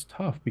 it's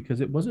tough because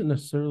it wasn't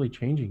necessarily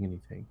changing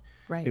anything.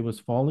 Right. It was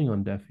falling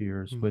on deaf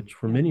ears, which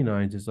for many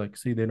nines is like,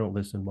 see, they don't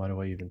listen. Why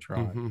do I even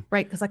try?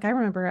 Right. Because like I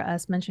remember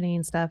us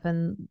mentioning stuff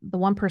and the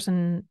one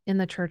person in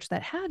the church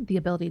that had the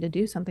ability to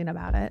do something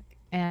about it.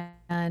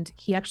 And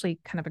he actually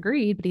kind of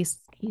agreed, but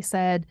he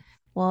said,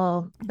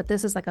 well, but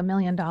this is like $1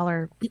 million,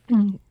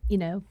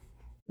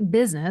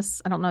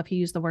 business. I don't know if he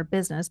used the word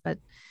business, but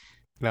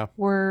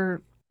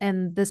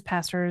and this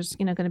pastor's,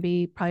 going to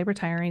be probably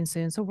retiring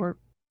soon. So we're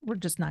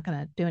just not going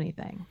to do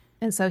anything.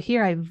 And so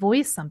here I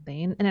voiced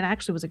something and it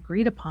actually was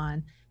agreed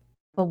upon,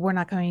 but we're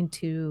not going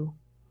to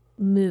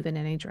move in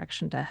any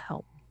direction to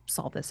help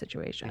solve this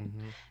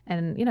situation.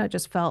 And, it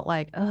just felt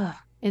like, ugh.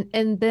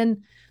 And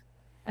then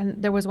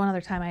there was one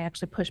other time I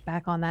actually pushed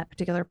back on that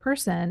particular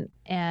person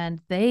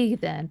and they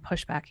then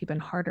pushed back even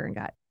harder and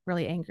got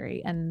really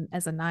angry. And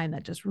as a 9,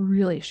 that just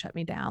really shut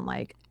me down.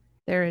 Like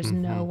there is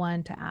no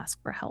one to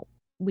ask for help.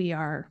 We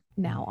are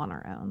now on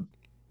our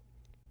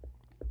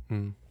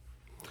own.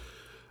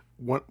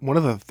 One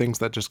of the things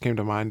that just came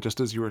to mind just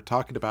as you were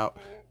talking about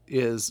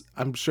is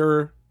I'm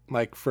sure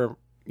like for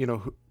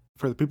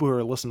the people who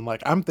are listening,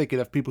 like I'm thinking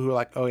of people who are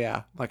like, oh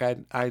yeah, like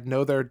I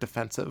know their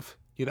defensive,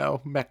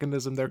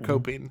 mechanism, their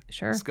coping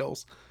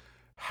skills.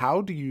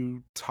 How do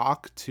you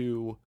talk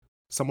to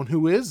someone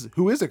who is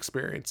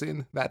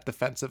experiencing that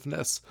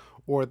defensiveness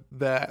or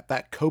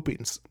that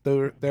coping,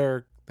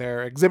 they're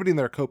exhibiting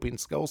their coping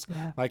skills?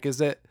 Yeah. Like, is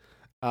it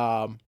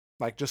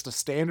like just a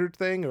standard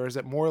thing, or is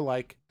it more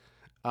like,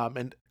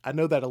 and I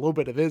know that a little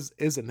bit of is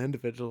an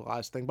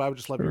individualized thing, but I would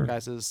just love your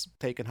guys'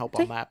 take and help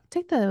on that.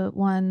 Take the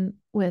one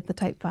with the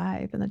type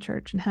 5 in the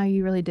church and how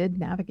you really did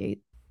navigate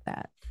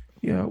that.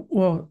 Yeah,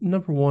 well,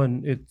 number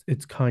one,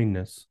 it's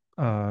kindness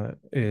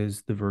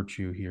is the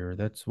virtue here.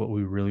 That's what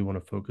we really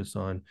want to focus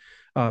on.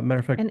 Matter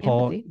of fact, And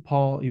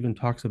Paul even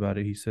talks about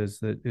it. He says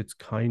that it's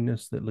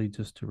kindness that leads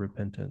us to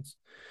repentance.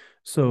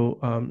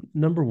 So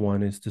number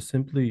one is to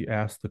simply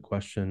ask the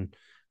question,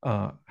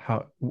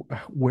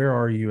 where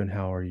are you and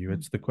how are you?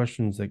 It's the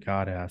questions that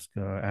God asked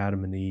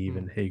Adam and Eve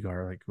and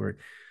Hagar, like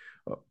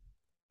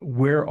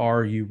where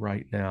are you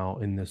right now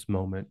in this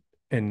moment?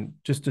 And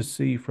just to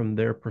see from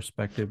their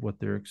perspective what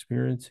they're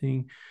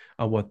experiencing,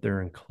 what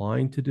they're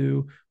inclined to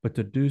do, but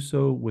to do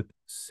so with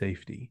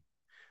safety.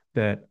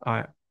 That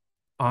I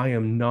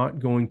am not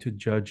going to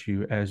judge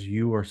you as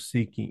you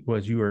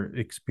are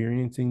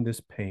experiencing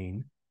this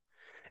pain.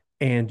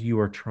 and you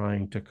are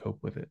trying to cope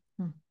with it.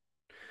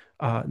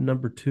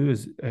 Number two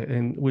is,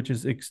 and which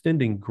is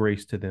extending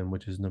grace to them,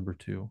 which is number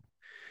two.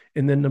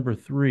 And then number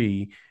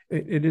three,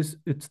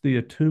 it's the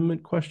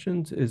attunement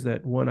questions. Is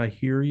that when I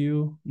hear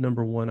you,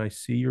 number one, I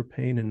see your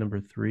pain, and number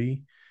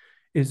three,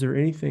 is there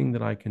anything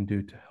that I can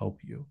do to help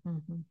you?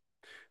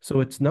 So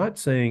it's not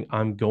saying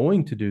I'm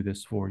going to do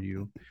this for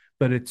you,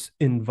 but it's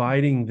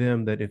inviting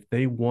them that if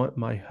they want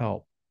my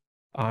help,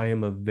 I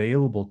am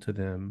available to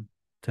them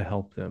to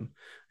help them.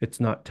 It's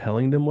not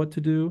telling them what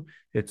to do.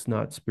 It's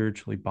not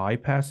spiritually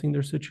bypassing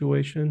their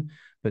situation,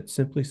 but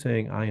simply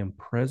saying, I am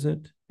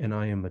present and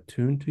I am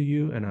attuned to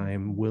you, and I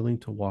am willing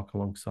to walk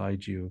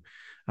alongside you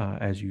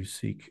as you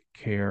seek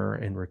care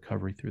and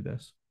recovery through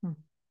this.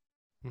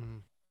 Mm-hmm.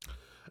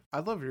 I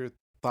love your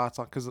thoughts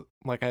on, because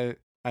like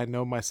I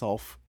know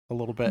myself a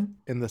little bit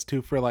in this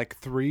too. For like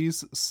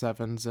 3s,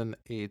 7s, and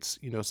 8s,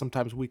 you know,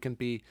 sometimes we can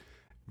be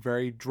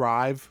very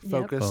drive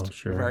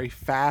focused, very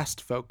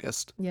fast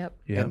focused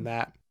in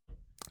that.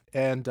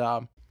 And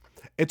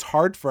it's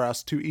hard for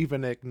us to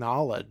even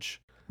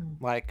acknowledge,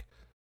 like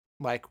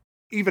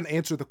even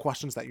answer the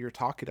questions that you're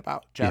talking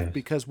about, Jeff,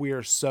 because we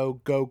are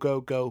so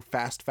go,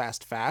 fast.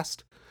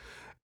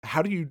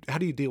 How do you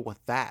deal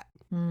with that?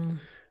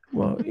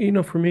 Well, you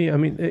know, for me, I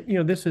mean, you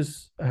know, this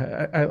is,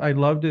 I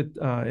loved it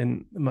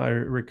in my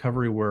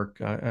recovery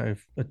work.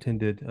 I've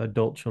attended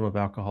adult children of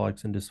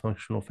alcoholics and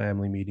dysfunctional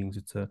family meetings.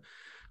 It's a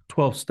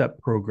 12-step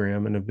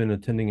program, and I've been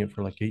attending it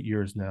for like 8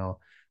 years now.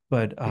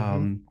 But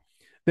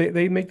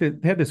they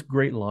have this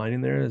great line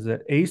in there, is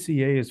that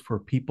ACA is for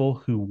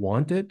people who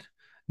want it,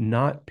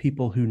 not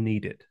people who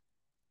need it.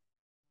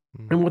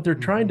 And what they're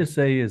trying to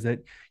say is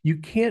that you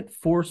can't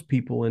force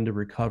people into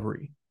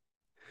recovery.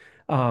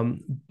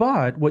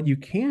 But what you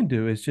can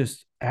do is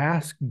just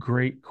ask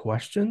great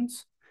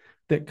questions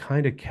that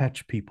kind of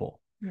catch people.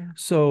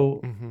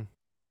 So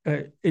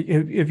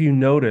if you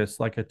notice,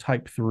 like a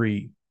type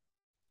 3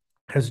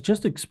 has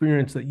just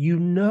experienced that, you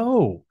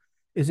know,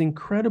 is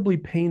incredibly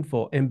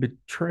painful and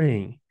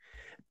betraying.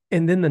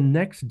 And then the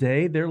next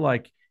day they're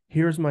like,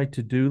 here's my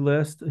to-do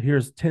list.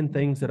 Here's 10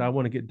 things that I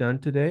want to get done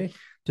today.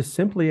 To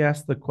simply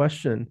ask the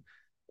question,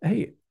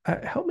 hey,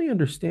 help me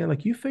understand,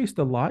 like, you faced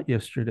a lot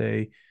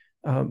yesterday,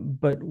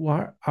 but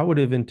why? I would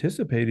have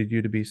anticipated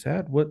you to be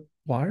sad.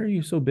 Why are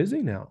you so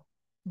busy now?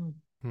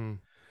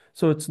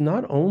 So it's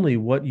not only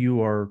what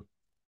you are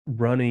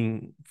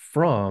running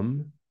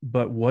from,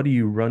 but what are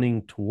you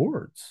running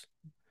towards?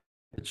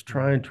 It's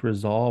trying to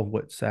resolve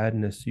what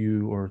sadness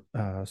you or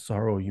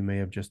sorrow you may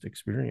have just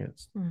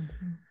experienced.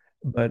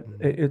 But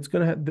it's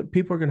going to have,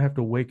 people are going to have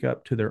to wake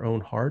up to their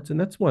own hearts. And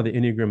that's why the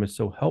Enneagram is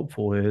so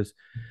helpful. Is,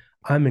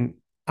 I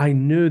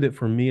knew that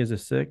for me as a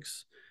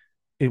 6,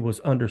 it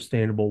was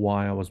understandable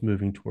why I was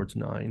moving towards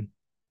 9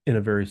 in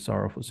a very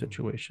sorrowful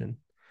situation.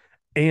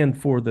 And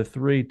for the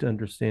 3 to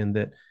understand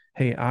that,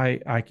 hey,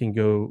 I can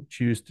go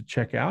choose to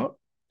check out,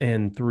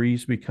 and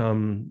 3s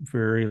become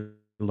very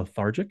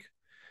lethargic,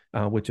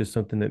 which is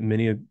something that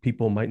many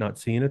people might not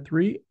see in a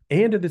 3.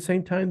 And at the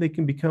same time, they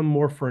can become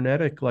more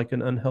frenetic, like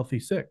an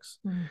unhealthy 6,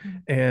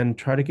 and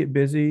try to get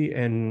busy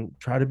and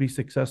try to be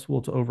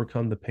successful to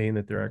overcome the pain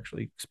that they're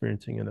actually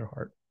experiencing in their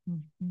heart.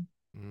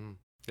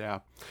 Yeah.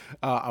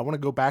 I want to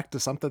go back to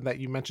something that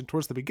you mentioned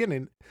towards the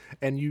beginning,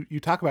 and you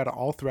talk about it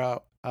all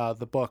throughout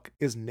the book,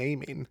 is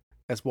naming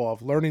as well,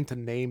 of learning to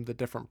name the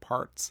different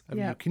parts. I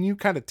mean, can you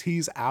kind of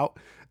tease out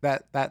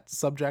that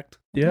subject?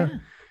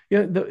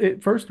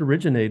 It first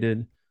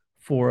originated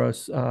for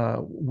us.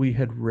 We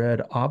had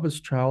read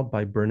Abba's Child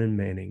by Brennan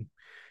Manning.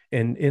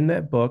 And in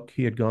that book,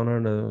 he had gone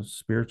on a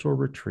spiritual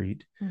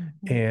retreat,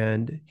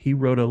 and he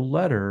wrote a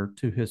letter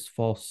to his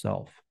false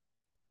self.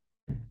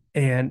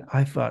 And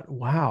I thought,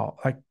 wow,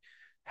 like,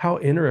 how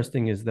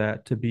interesting is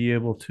that, to be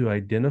able to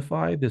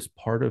identify this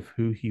part of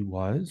who he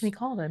was? We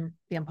called him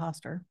the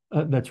imposter.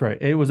 That's right.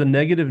 It was a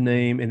negative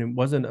name, and it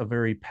wasn't a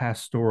very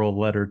pastoral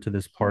letter to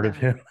this part of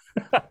him.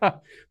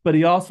 But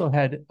he also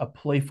had a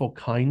playful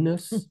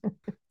kindness,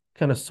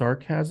 kind of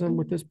sarcasm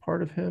with this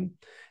part of him.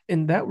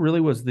 And that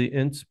really was the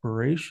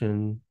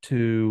inspiration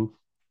to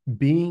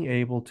being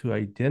able to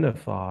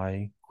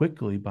identify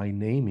quickly by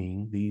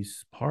naming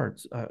these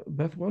parts.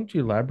 Beth, why don't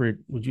you elaborate?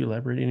 Would you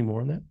elaborate any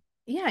more on that?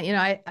 Yeah, you know,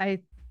 I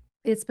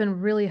it's been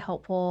really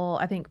helpful,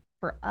 I think,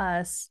 for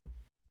us.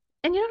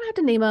 And you don't have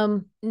to name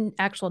them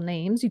actual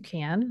names. You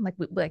can,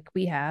 like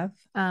we have.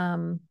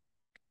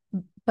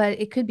 But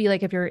it could be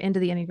like, if you're into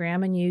the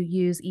Enneagram and you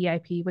use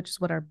EIP, which is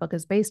what our book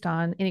is based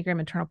on, Enneagram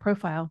Internal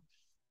Profile,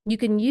 you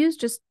can use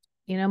just,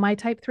 you know, my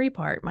type 3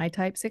 part, my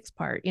type 6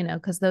 part, you know,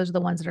 because those are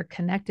the ones that are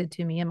connected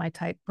to me. And my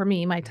type 1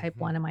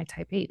 and my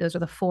type 8, those are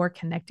the 4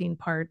 connecting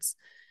parts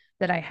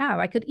that I have.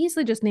 I could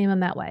easily just name them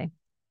that way.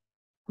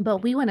 But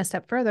we went a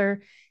step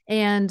further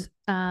and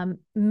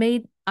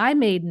made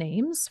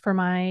names for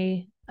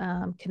my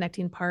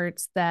connecting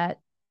parts that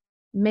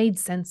made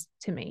sense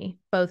to me,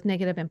 both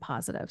negative and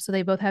positive. So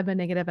they both have a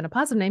negative and a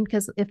positive name,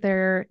 because if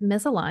they're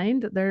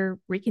misaligned, they're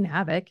wreaking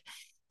havoc.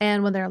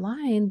 And when they're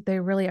aligned, they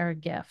really are a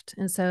gift.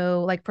 And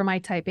so, like, for my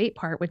type 8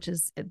 part, which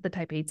is the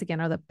type 8s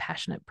again, are the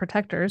passionate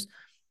protectors.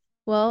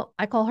 Well,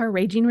 I call her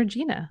Raging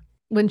Regina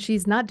when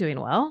she's not doing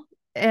well.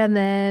 And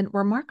then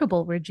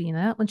Remarkable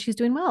Regina when she's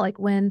doing well. Like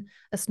when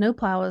a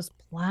snowplow is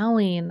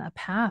plowing a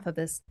path of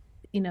this,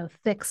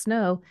 thick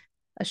snow,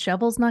 a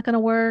shovel's not going to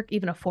work.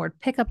 Even a Ford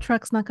pickup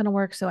truck's not going to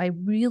work. So I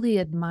really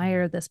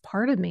admire this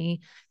part of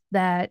me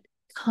that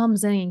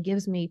comes in and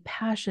gives me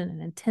passion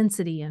and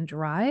intensity and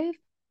drive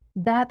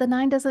that the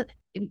nine doesn't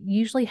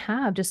usually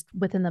have just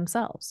within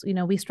themselves.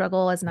 We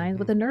struggle as nines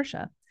with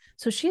inertia.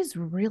 So she's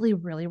really,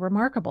 really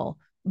remarkable.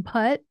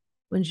 But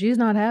when she's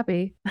not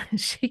happy,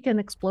 she can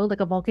explode like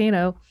a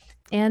volcano,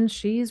 and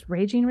she's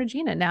Raging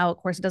Regina. Now, of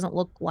course, it doesn't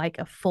look like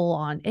a full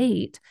on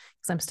 8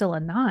 because I'm still a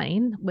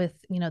 9 with,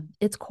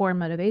 its core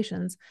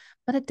motivations,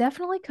 but it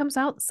definitely comes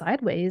out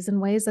sideways in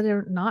ways that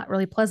are not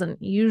really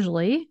pleasant,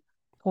 usually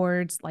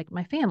towards like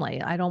my family.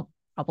 I don't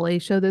probably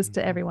show this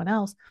to everyone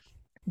else,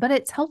 but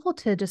it's helpful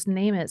to just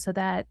name it so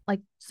that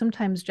like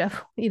sometimes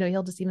Jeff,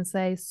 he'll just even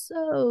say,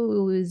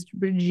 so is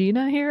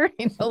Regina here?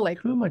 Like,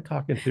 who am I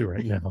talking to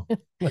right now?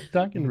 I'm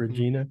talking to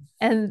Regina.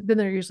 And then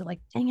they're usually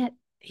like, dang it,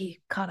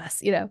 he caught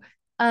us,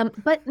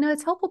 But no,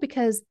 it's helpful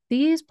because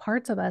these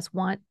parts of us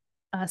want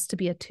us to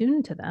be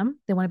attuned to them.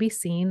 They want to be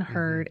seen,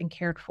 heard, and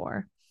cared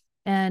for.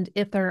 And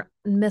if they're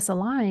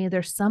misaligned,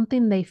 there's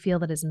something they feel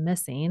that is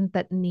missing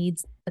that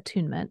needs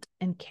attunement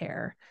and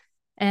care.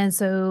 And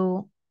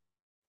so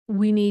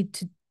we need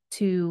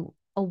to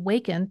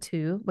awaken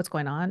to what's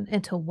going on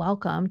and to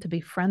welcome, to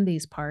befriend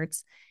these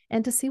parts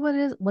and to see what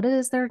it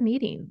is they're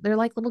needing. They're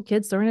like little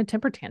kids throwing a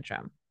temper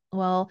tantrum.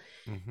 Well,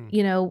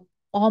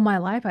 all my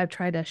life I've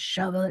tried to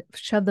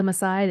shove them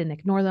aside and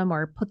ignore them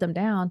or put them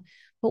down.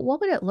 But what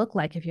would it look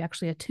like if you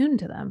actually attune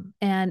to them?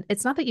 And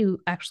it's not that you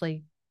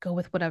actually go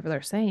with whatever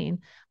they're saying,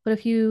 but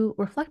if you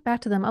reflect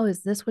back to them, oh,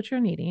 is this what you're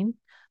needing?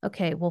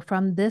 Okay, well,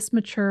 from this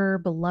mature,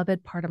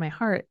 beloved part of my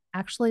heart,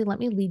 actually, let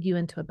me lead you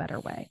into a better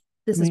way.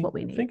 This is what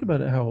we need. Think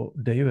about it, how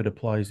David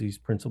applies these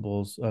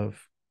principles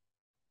of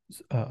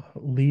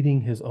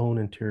leading his own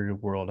interior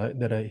world,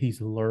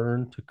 he's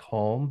learned to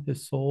calm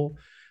his soul,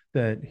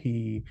 that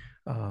he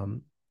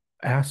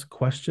asks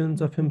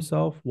questions of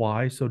himself,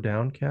 why so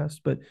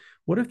downcast? But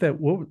what if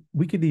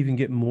we could even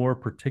get more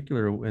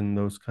particular in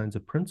those kinds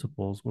of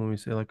principles when we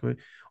say, like,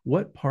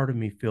 what part of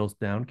me feels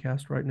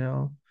downcast right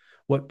now?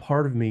 What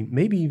part of me,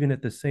 maybe even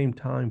at the same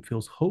time,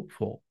 feels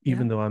hopeful,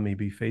 even though I may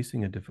be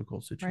facing a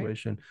difficult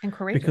situation? Right. And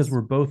courageous. Because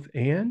we're both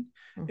and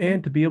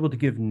to be able to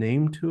give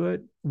name to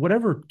it,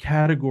 whatever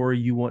category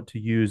you want to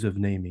use of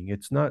naming.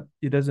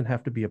 It doesn't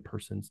have to be a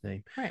person's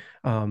name, right?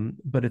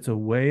 But it's a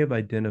way of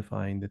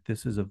identifying that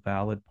this is a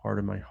valid part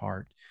of my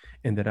heart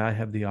and that I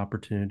have the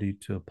opportunity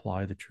to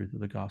apply the truth of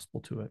the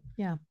gospel to it.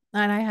 Yeah.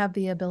 And I have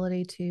the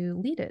ability to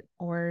lead it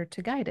or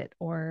to guide it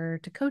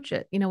or to coach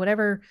it,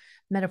 whatever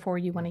metaphor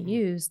you want to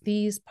use.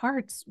 These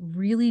parts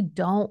really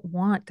don't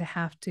want to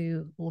have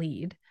to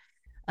lead.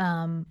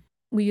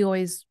 We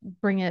always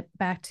bring it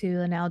back to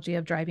the analogy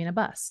of driving a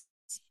bus.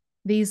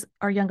 These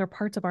are younger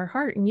parts of our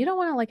heart. And you don't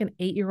want like an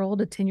 8-year-old,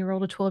 a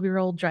 10-year-old, a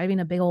 12-year-old driving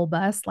a big old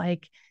bus.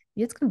 Like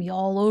it's going to be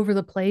all over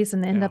the place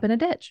and end up in a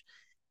ditch.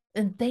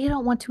 And they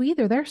don't want to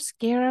either. They're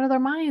scared out of their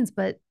minds,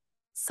 but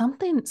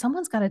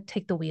someone's got to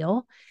take the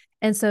wheel.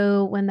 And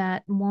so when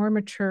that more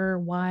mature,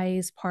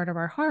 wise part of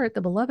our heart,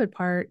 the beloved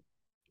part,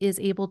 is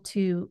able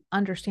to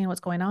understand what's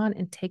going on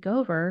and take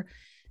over,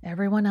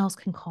 everyone else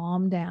can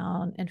calm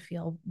down and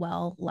feel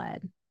well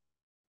led.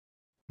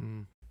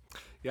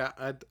 Yeah,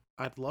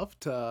 I'd love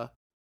to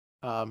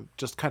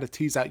just kind of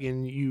tease out,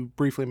 and you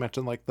briefly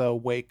mentioned like the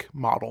wake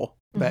model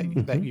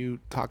that you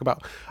talk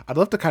about. I'd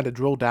love to kind of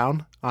drill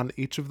down on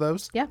each of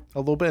those a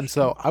little bit. And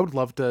so I would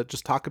love to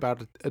just talk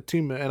about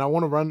attunement, and I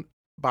want to run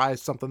by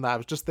something that I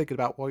was just thinking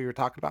about while you were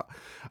talking about.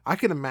 I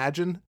can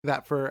imagine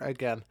that for,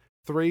 again,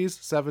 3s,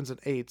 7s, and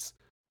 8s,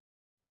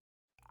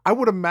 I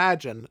would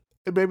imagine,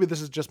 maybe this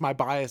is just my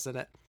bias in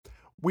it,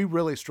 we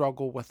really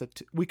struggle with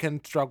it. We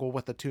can struggle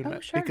with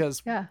attunement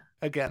because,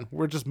 again,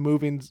 we're just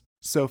moving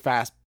so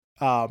fast.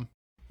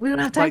 We don't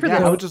have time for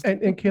this.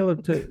 And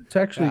Caleb, to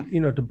actually,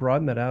 to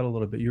broaden that out a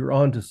little bit, you're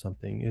onto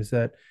something, is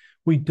that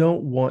we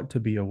don't want to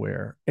be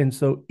aware. And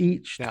so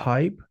each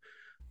type,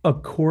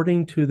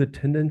 according to the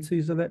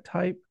tendencies of that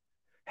type,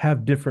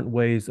 have different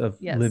ways of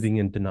living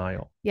in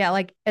denial. Yeah,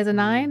 like as a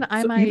 9,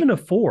 I might... Even a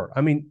 4.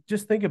 I mean,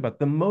 just think about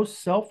the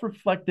most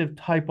self-reflective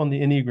type on the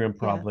Enneagram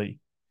probably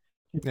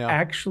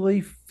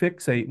actually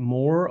fixate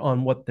more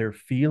on what they're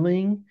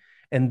feeling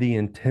and the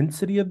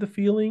intensity of the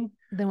feeling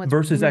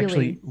versus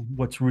actually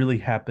what's really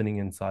happening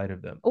inside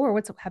of them. Or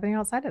what's happening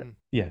outside of them.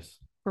 Yes.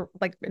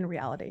 Like in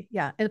reality.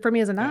 Yeah. And for me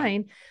as a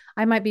 9,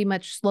 I might be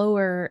much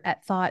slower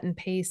at thought and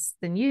pace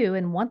than you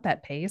and want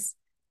that pace.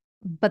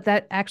 But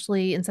that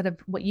actually, instead of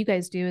what you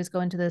guys do, is go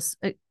into this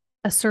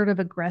assertive,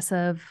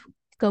 aggressive,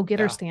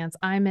 go-getter stance.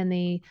 I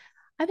think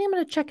I'm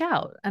going to check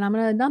out and I'm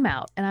going to numb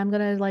out and I'm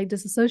going to like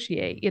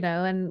disassociate,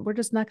 and we're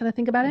just not going to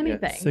think about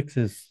anything. 6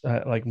 is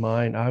like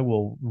mine. I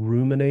will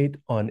ruminate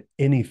on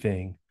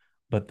anything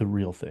but the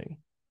real thing.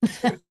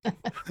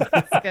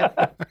 That's good.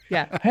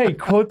 Yeah. Hey,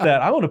 quote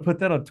that. I want to put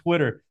that on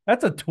Twitter.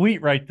 That's a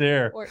tweet right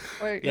there. Or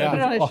put it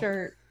on a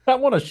shirt. I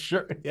want a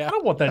shirt. Yeah. I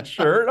don't want that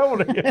shirt. I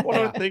want to. What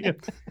Yeah. I'm thinking,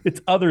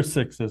 it's other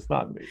sixes,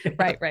 not me.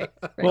 Right.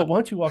 Well, why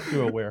don't you walk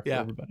through AWARE Yeah.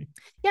 for everybody?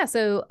 Yeah.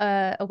 So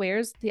AWARE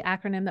is the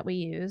acronym that we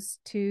use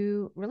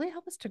to really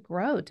help us to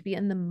grow, to be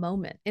in the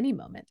moment, any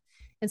moment.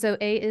 And so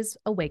A is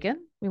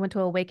awaken. We want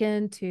to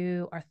awaken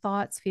to our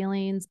thoughts,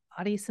 feelings,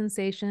 body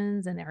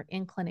sensations, and our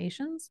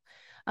inclinations.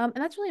 And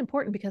that's really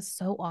important because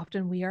so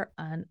often we are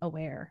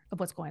unaware of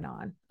what's going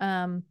on.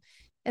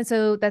 And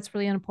so that's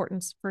really an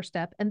important first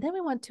step. And then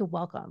we want to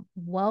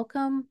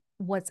welcome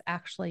what's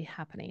actually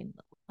happening.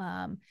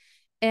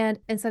 And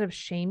instead of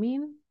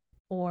shaming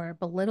or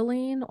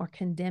belittling or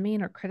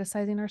condemning or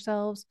criticizing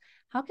ourselves,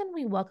 how can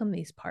we welcome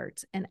these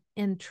parts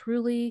and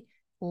truly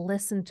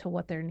listen to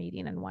what they're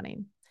needing and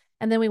wanting?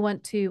 And then we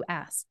want to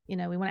ask, we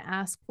want to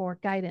ask for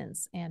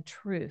guidance and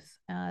truth.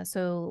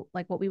 So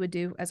like what we would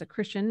do as a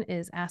Christian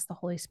is ask the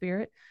Holy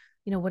Spirit,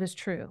 what is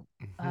true?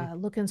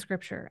 Look in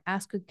scripture,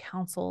 ask good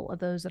counsel of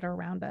those that are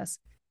around us.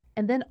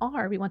 And then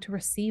we want to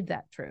receive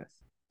that truth.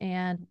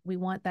 And we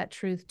want that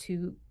truth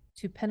to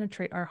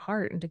penetrate our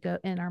heart and to go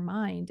in our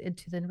mind and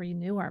to then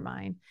renew our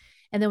mind.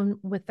 And then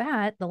with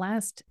that, the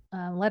last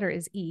letter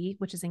is E,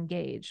 which is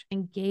engage.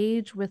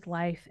 Engage with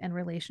life and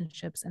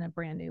relationships in a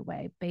brand new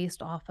way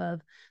based off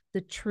of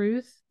the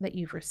truth that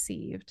you've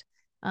received,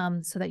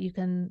 so that you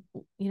can,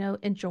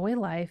 enjoy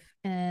life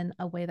in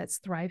a way that's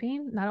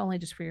thriving, not only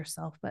just for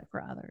yourself, but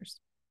for others.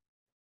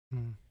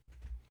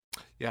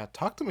 Yeah,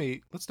 talk to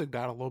me. Let's dig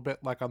down a little bit,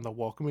 like on the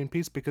welcoming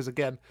piece, because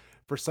again,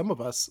 for some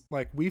of us,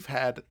 like we've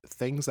had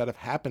things that have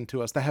happened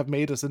to us that have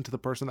made us into the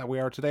person that we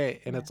are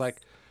today, and Yes. it's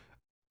like,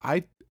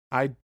 I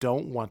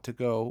don't want to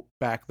go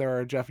back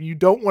there, Jeff. You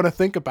don't want to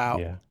think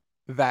about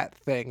that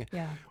thing.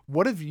 Yeah.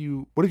 What have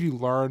you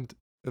learned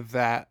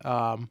that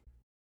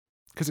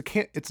because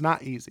it's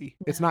not easy.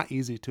 No. It's not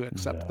easy to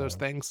accept those No.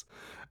 things.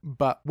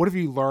 But what have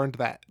you learned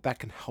that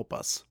can help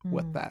us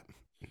with that?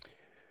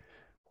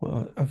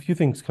 Well, a few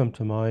things come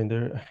to mind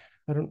there.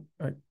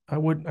 I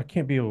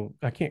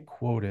can't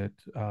quote it.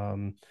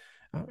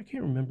 I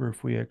can't remember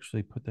if we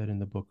actually put that in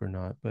the book or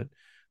not, but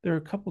there are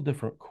a couple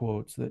different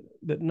quotes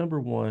that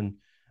number one,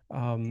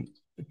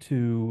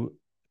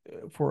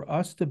 for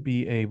us to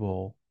be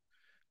able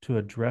to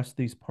address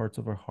these parts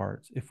of our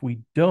hearts, if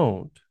we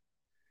don't,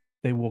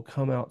 they will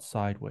come out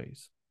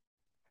sideways.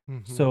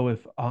 So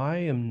if I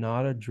am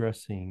not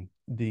addressing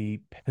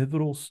the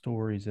pivotal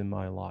stories in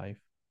my life,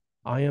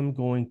 I am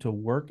going to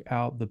work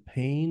out the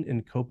pain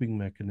and coping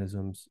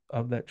mechanisms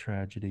of that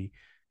tragedy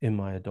in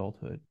my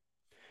adulthood.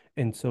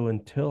 And so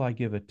until I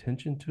give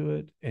attention to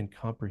it and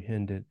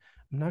comprehend it,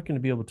 I'm not going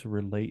to be able to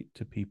relate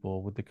to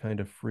people with the kind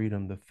of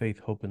freedom, the faith,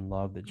 hope, and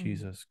love that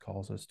Jesus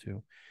calls us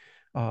to.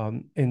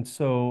 And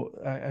so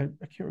I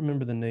can't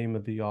remember the name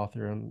of the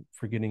author. I'm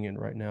forgetting it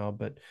right now,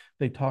 but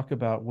they talk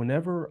about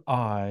whenever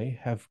I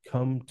have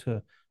come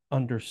to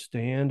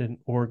understand and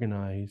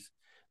organize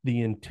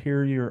the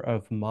interior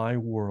of my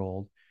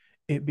world,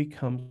 it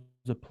becomes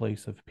a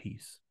place of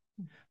peace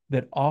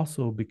that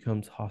also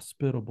becomes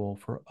hospitable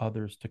for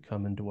others to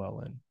come and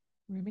dwell in.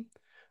 Rumi?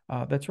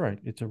 That's right.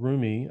 It's a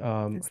Rumi.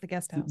 It's the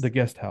guest house. The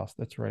guest house.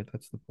 That's right.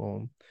 That's the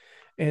poem.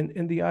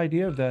 And the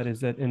idea of that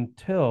is that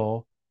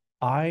until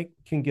I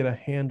can get a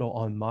handle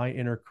on my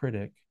inner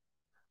critic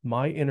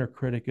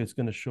is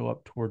going to show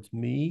up towards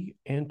me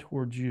and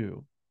towards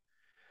you.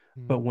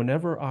 But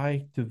whenever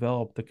I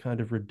develop the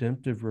kind of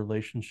redemptive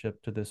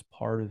relationship to this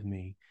part of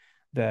me,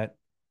 that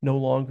no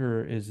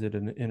longer is it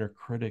an inner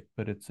critic,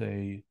 but it's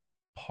a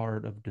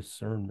part of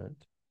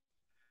discernment.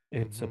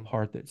 It's a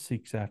part that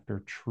seeks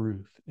after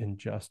truth and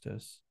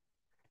justice.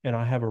 And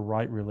I have a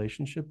right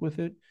relationship with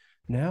it.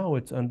 Now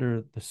it's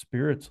under the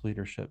Spirit's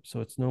leadership. So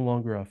it's no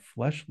longer a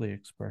fleshly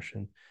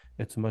expression.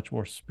 It's a much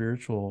more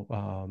spiritual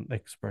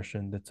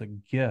expression that's a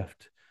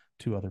gift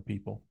to other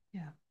people.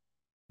 Yeah.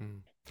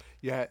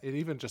 Yeah, it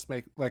even just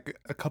make like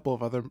a couple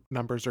of other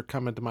numbers are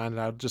coming to mind,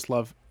 and I would just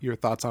love your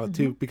thoughts on it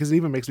too, because it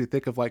even makes me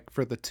think of like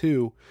for the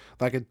 2,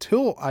 like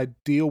until I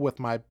deal with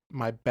my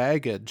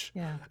baggage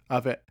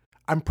of it,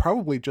 I'm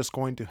probably just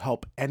going to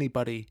help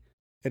anybody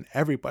and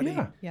everybody.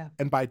 Yeah.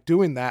 And by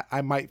doing that,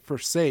 I might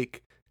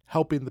forsake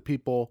helping the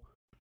people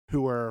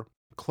who are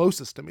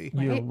closest to me.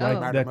 You're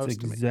right. That's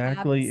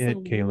exactly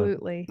it,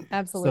 Caleb.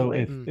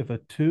 Absolutely. So if a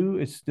 2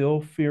 is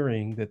still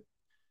fearing that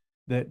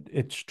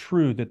it's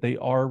true that they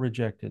are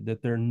rejected,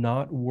 that they're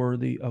not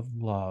worthy of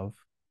love,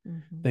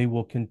 they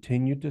will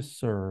continue to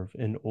serve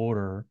in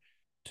order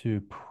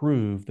to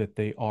prove that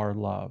they are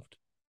loved.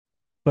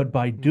 But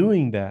by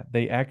doing that,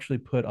 they actually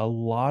put a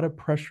lot of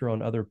pressure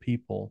on other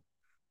people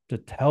to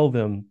tell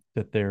them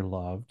that they're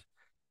loved,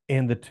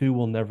 and the 2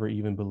 will never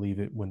even believe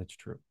it when it's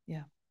true.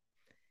 Yeah.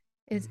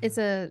 It's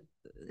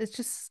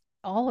just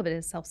all of it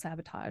is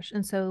self-sabotage.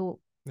 And so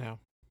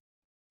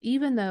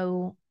even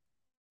though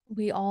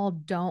we all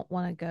don't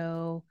want to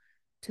go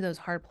to those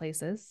hard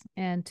places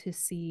and to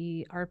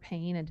see our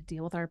pain and to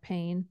deal with our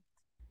pain,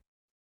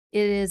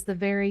 it is the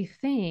very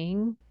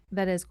thing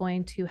that is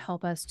going to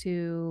help us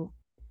to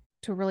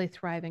really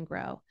thrive and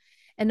grow.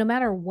 And no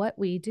matter what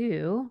we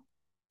do,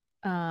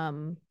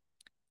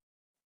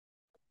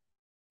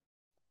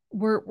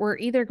 we're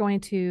either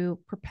going to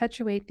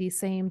perpetuate these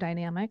same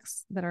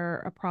dynamics that are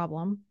a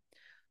problem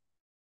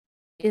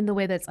in the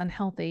way that's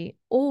unhealthy,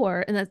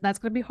 or, and that's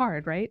going to be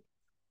hard, right?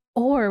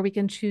 Or we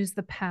can choose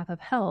the path of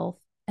health,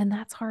 and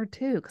that's hard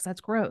too, because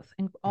that's growth,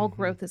 and all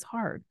growth is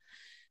hard.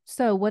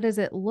 So what does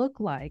it look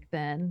like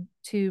then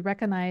to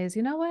recognize,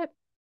 you know what?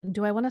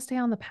 Do I want to stay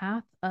on the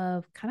path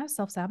of kind of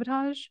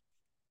self-sabotage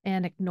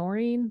and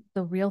ignoring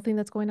the real thing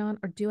that's going on?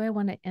 Or do I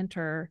want to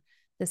enter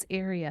this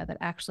area that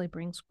actually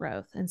brings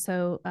growth? And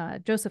so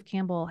Joseph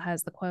Campbell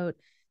has the quote,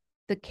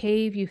 "The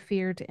cave you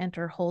fear to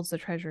enter holds the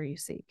treasure you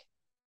seek."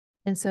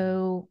 And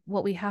so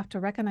what we have to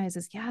recognize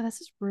is, yeah, this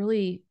is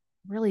really,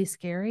 really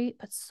scary,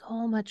 but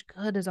so much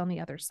good is on the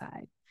other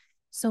side.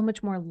 So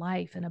much more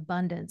life and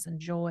abundance and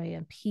joy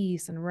and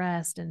peace and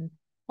rest and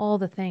all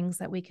the things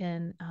that we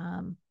can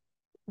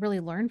really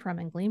learn from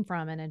and glean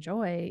from and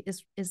enjoy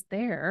is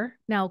there.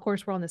 Now, of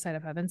course, we're on the side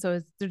of heaven,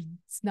 so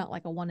it's not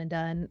like a one and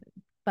done,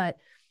 but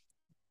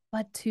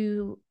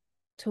to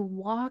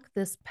walk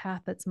this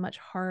path that's much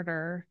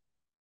harder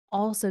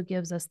also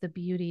gives us the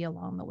beauty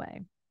along the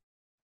way.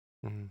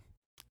 Mm-hmm.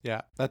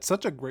 Yeah, that's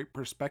such a great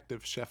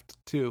perspective shift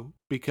too,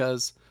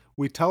 because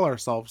we tell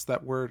ourselves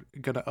that we're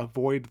going to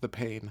avoid the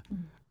pain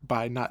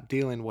by not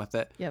dealing with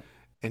it. Yep.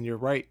 And you're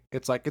right.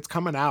 It's like it's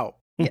coming out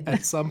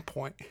at some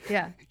point.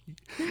 Yeah.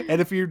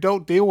 And if you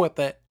don't deal with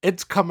it,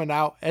 it's coming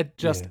out at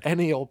just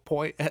any old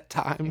point at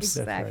times.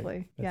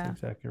 Exactly.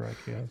 That's exactly right.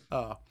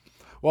 Yeah.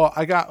 Well,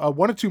 I got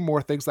one or two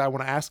more things that I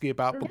want to ask you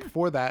about. But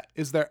before that,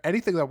 is there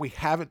anything that we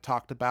haven't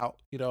talked about,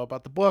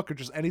 about the book, or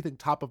just anything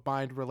top of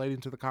mind relating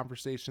to the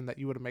conversation that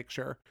you want to make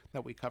sure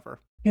that we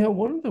cover? Yeah,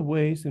 one of the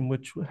ways in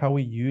which how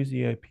we use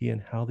EIP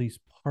and how these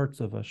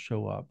parts of us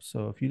show up.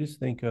 So if you just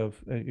think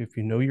of, if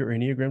you know your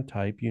Enneagram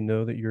type, you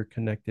know that you're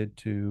connected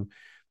to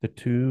the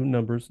two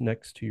numbers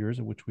next to yours,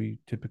 which we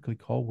typically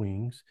call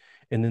wings.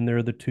 And then there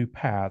are the two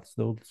paths,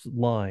 those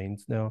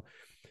lines. Now,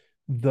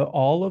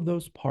 all of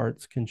those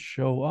parts can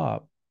show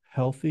up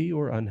healthy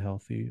or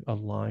unhealthy,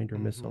 aligned or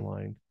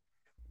misaligned,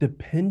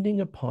 depending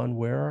upon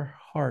where our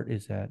heart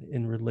is at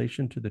in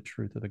relation to the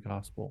truth of the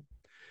gospel.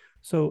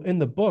 So in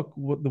the book,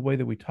 the way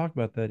that we talk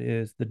about that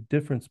is the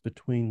difference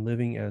between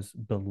living as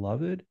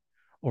beloved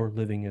or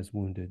living as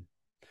wounded.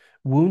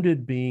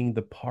 Wounded being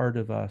the part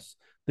of us,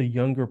 the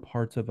younger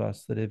parts of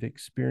us that have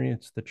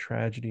experienced the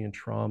tragedy and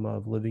trauma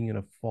of living in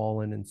a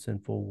fallen and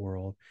sinful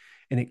world.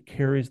 And it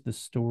carries the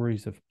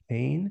stories of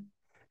pain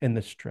and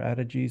the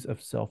strategies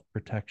of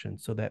self-protection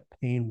so that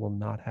pain will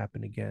not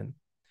happen again.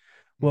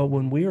 Well,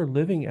 when we are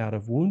living out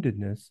of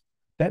woundedness,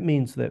 that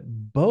means that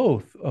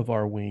both of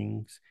our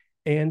wings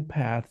and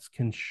paths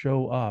can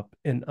show up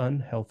in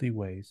unhealthy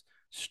ways,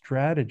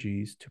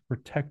 strategies to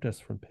protect us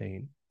from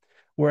pain.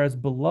 Whereas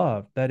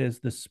beloved, that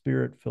is the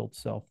spirit-filled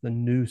self, the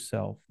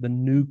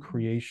new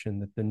creation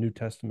that the New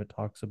Testament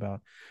talks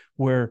about,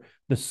 where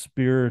the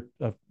Spirit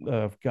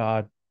of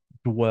God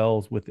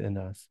dwells within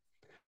us.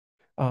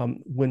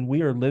 When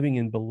we are living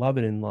in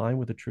beloved in line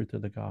with the truth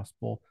of the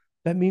gospel,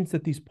 that means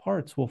that these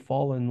parts will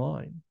fall in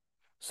line.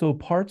 So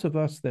parts of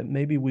us that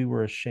maybe we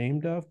were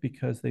ashamed of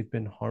because they've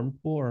been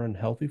harmful or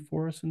unhealthy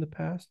for us in the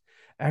past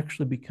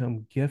actually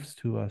become gifts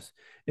to us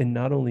in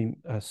not only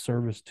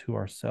service to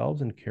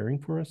ourselves and caring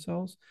for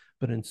ourselves,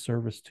 but in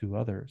service to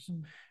others.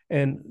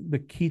 And the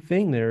key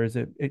thing there is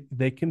that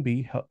they can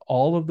be,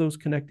 all of those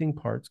connecting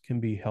parts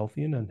can be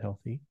healthy and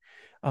unhealthy.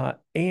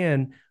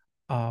 And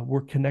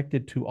we're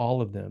connected to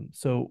all of them.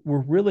 So we're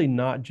really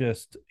not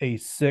just a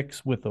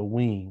 6 with a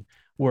wing.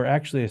 We're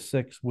actually a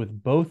 6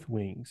 with both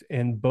wings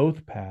and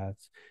both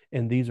paths.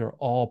 And these are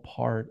all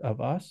part of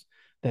us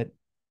that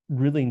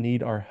really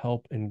need our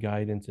help and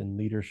guidance and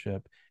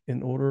leadership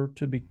in order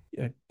to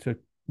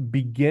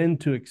begin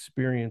to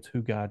experience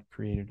who God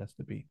created us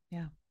to be.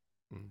 Yeah.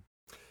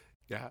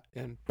 Yeah.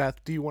 And Beth,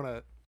 do you want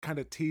to kind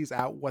of tease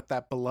out what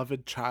that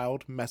beloved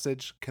child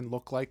message can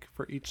look like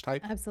for each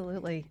type?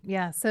 Absolutely.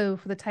 Yeah. So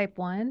for the type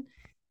 1,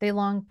 they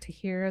long to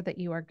hear that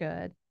you are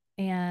good.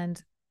 And,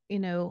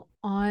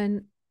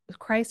 on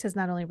Christ has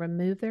not only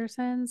removed their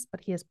sins, but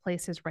he has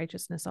placed his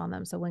righteousness on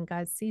them. So when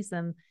God sees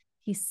them,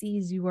 he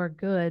sees you are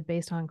good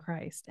based on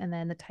Christ. And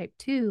then the type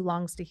 2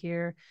 longs to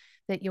hear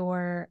that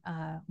you're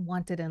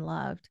wanted and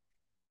loved.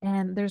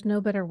 And there's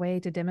no better way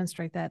to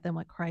demonstrate that than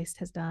what Christ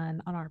has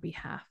done on our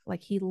behalf.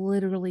 Like he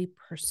literally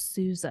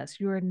pursues us.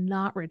 You are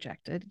not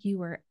rejected.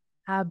 You are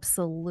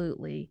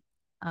absolutely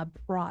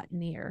brought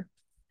near.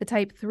 The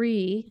type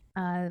 3,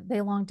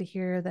 they long to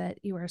hear that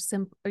you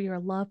are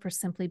loved for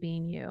simply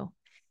being you.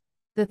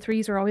 The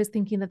 3s are always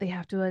thinking that they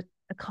have to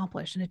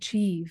accomplish and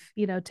achieve,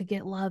 to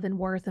get love and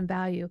worth and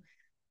value.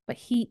 But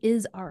he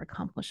is our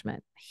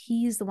accomplishment.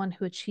 He's the one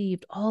who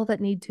achieved all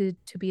that need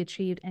to be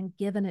achieved and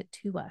given it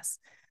to us.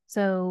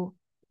 So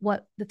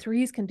what the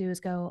 3s can do is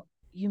go,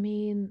 you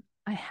mean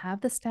I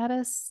have the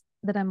status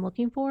that I'm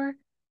looking for?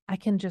 I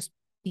can just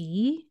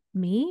be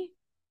me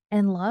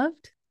and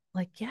loved?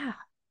 Like, yeah.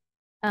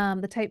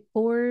 The type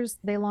 4s,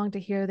 they long to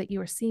hear that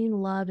you are seen,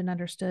 loved, and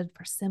understood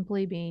for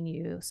simply being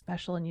you,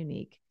 special and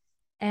unique.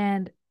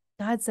 And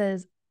God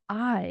says,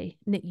 I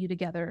knit you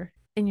together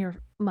in your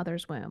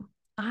mother's womb.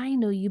 I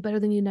know you better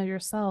than you know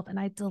yourself, and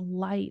I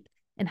delight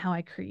in how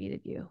I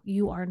created you.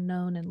 You are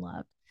known and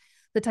loved.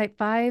 The type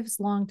fives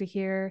long to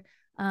hear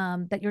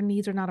that your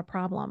needs are not a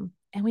problem.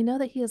 And we know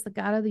that he is the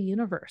God of the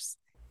universe.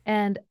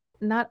 And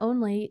not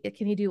only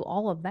can he do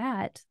all of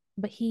that,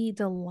 but he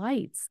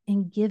delights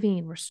in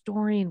giving,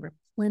 restoring,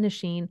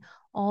 replenishing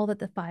all that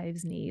the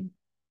fives need.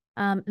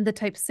 The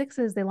type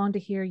sixes, they long to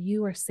hear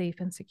you are safe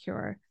and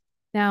secure.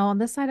 Now, on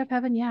this side of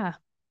heaven, yeah,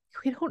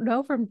 we don't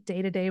know from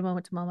day to day,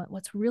 moment to moment,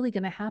 what's really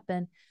going to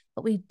happen,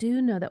 but we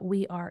do know that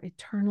we are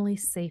eternally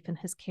safe in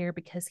his care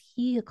because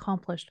he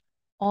accomplished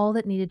all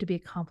that needed to be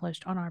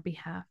accomplished on our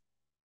behalf.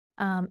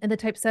 And the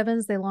type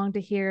sevens, they long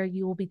to hear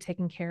you will be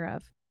taken care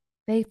of.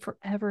 They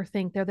forever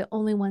think they're the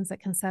only ones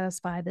that can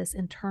satisfy this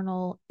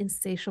internal,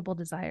 insatiable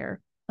desire,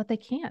 but they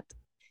can't.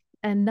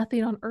 And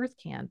nothing on earth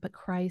can, but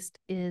Christ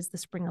is the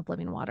spring of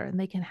living water, and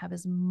they can have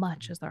as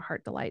much as their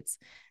heart delights.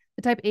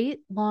 The type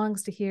eight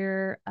longs to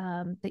hear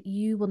that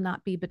you will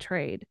not be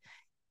betrayed.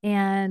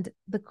 And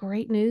the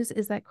great news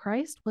is that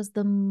Christ was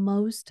the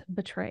most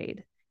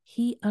betrayed.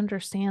 He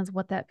understands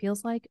what that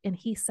feels like, and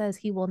he says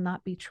he will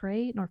not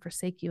betray nor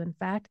forsake you. In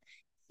fact,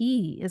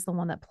 he is the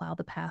one that plowed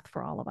the path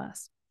for all of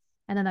us.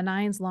 And then the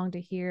nines long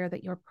to hear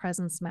that your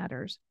presence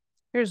matters.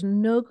 There's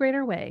no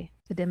greater way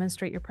to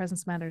demonstrate your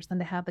presence matters than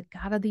to have the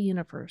God of the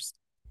universe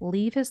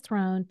leave his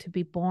throne, to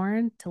be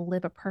born, to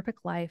live a perfect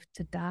life,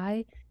 to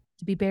die,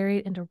 to be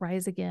buried, and to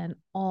rise again,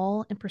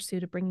 all in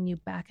pursuit of bringing you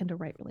back into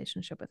right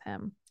relationship with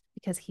him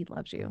because he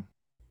loves you.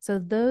 So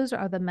those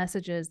are the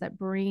messages that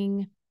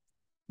bring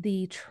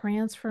the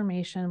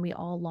transformation we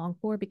all long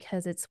for,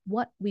 because it's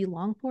what we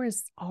long for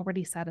is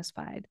already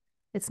satisfied.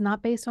 It's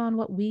not based on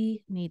what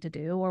we need to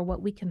do or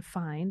what we can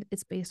find.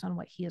 It's based on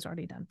what he has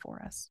already done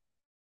for us.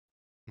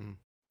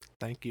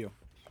 Thank you.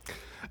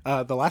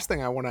 The last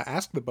thing I want to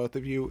ask the both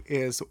of you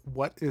is,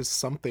 what is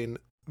something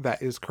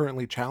that is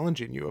currently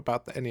challenging you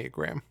about the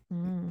Enneagram?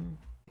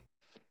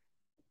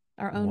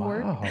 Our own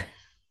work.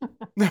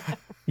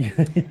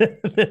 Yeah,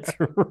 that's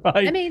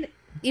right. I mean,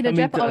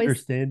 Jeff always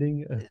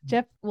understanding.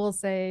 Jeff will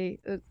say,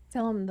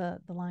 tell him the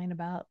line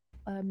about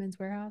Men's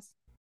Warehouse.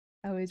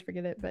 I always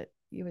forget it, but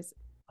he was.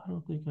 I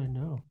don't think I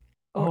know.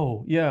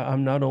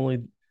 I'm not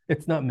only.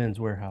 It's not Men's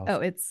Warehouse. Oh,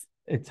 it's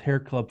Hair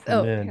Club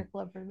for Men. Hair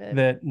Club for Men.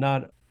 That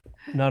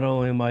not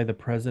only am I the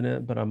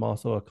president, but I'm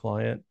also a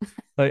client.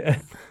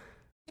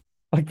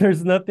 Like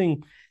there's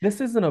nothing. This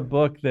isn't a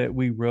book that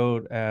we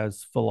wrote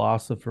as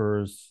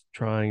philosophers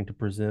trying to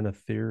present a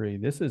theory.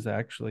 This is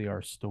actually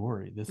our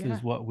story. This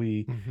is what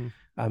we.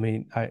 I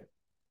mean, I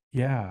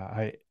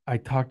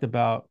talked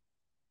about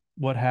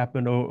what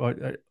happened.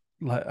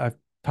 I've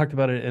talked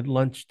about it at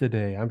lunch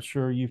today. I'm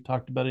sure you've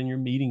talked about it in your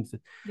meetings.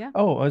 Yeah.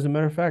 Oh, as a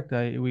matter of fact,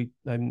 we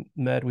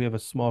have a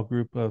small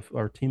group of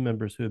our team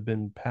members who have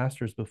been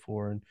pastors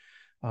before,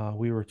 and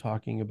we were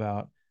talking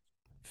about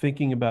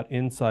thinking about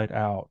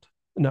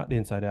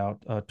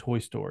Toy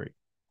Story,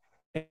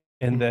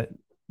 and that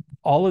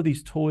all of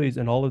these toys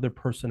and all of their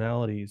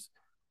personalities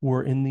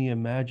were in the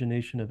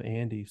imagination of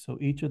Andy. So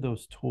each of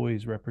those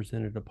toys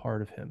represented a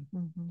part of him.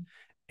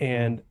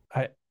 And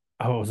I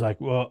was like,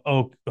 well,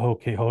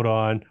 okay, hold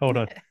on.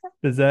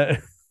 Does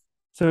that,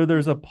 so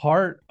there's a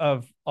part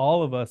of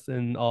all of us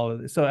in all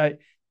of this. So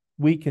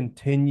we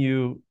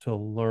continue to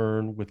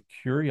learn with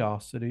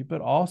curiosity,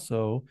 but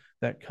also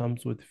that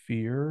comes with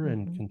fear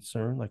and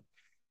concern. Like,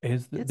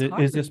 is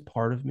this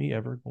part of me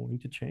ever going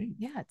to change?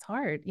 Yeah, it's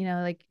hard.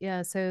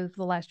 So for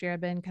the last year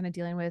I've been kind of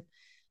dealing with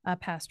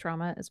past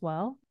trauma as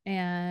well.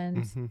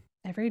 And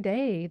every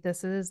day,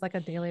 this is like a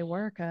daily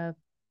work of,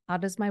 how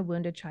does my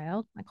wounded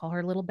child, I call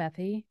her little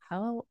Bethy,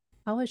 how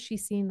is she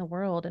seeing the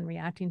world and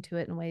reacting to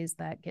it in ways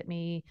that get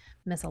me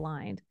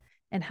misaligned?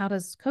 And how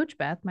does Coach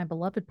Beth, my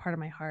beloved part of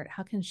my heart,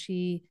 how can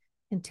she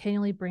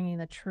continually bringing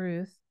the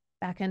truth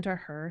back into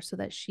her so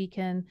that she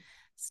can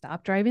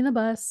stop driving the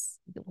bus,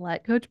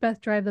 let Coach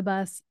Beth drive the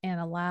bus, and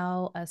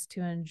allow us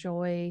to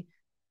enjoy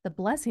the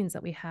blessings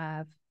that we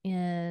have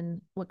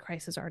in what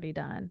Christ has already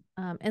done.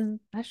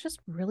 And that's just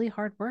really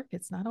hard work.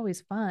 It's not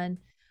always fun,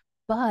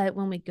 but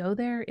when we go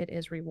there, it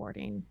is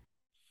rewarding.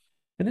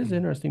 It is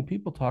interesting.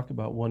 People talk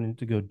about wanting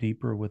to go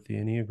deeper with the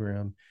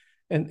Enneagram,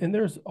 and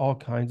there's all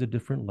kinds of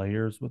different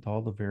layers with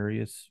all the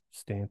various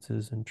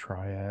stances and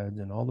triads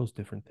and all those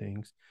different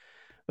things.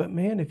 But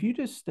man, if you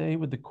just stay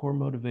with the core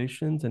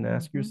motivations and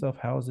ask yourself,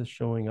 how is this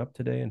showing up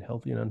today in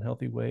healthy and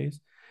unhealthy ways?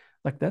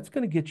 Like, that's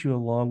going to get you a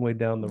long way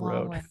down the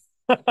road.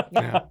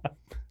 Yeah.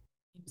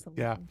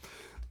 Yeah.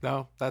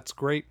 No, that's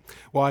great.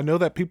 Well, I know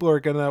that people are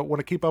going to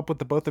want to keep up with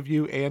the both of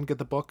you and get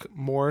the book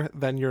More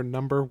Than Your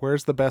Number.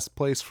 Where's the best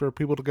place for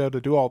people to go to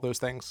do all those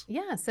things?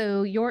 Yeah.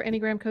 So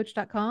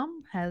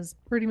yourenneagramcoach.com has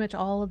pretty much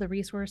all of the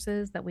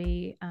resources that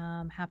we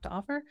have to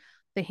offer.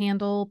 The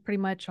handle pretty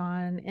much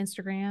on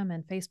Instagram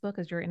and Facebook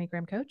is Your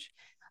Enneagram Coach.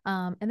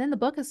 And then the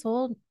book is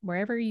sold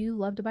wherever you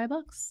love to buy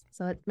books.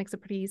 So it makes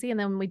it pretty easy. And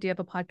then we do have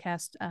a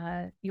podcast,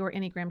 Your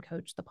Enneagram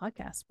Coach, the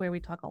podcast, where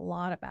we talk a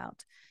lot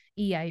about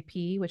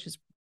EIP, which is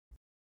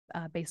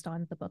based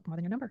on the book More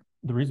Than Your Number.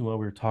 The reason why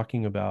we were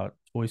talking about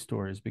Toy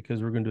Story is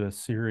because we're going to do a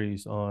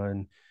series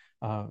on,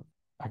 I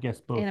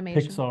guess, both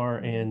Animation.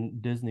 Pixar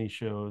and Disney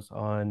shows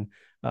on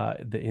the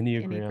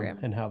Enneagram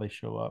Enneagram. and how they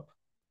show up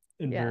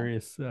in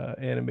various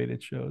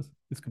animated shows.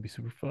 This could be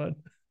super fun.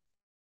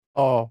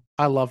 Oh,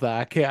 I love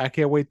that. I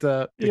can't wait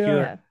to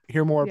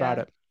hear more about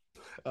it.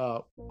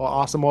 Well,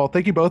 awesome. Well,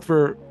 thank you both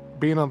for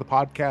being on the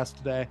podcast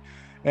today.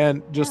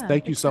 And just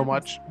thank you so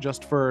much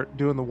just for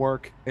doing the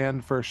work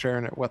and for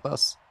sharing it with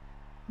us.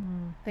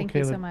 Thank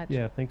you so much.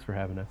 Yeah, thanks for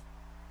having us.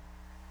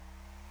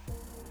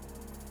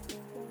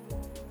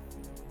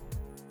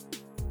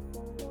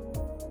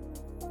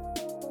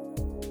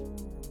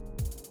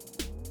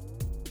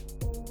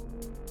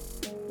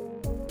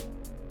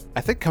 I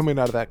think coming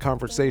out of that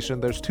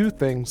conversation, there's two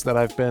things that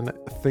I've been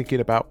thinking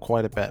about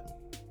quite a bit.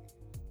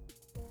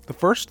 The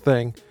first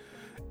thing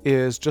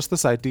is just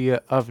this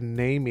idea of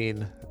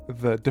naming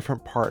the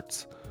different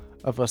parts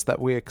of us that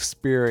we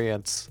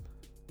experience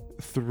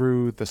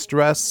through the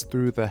stress,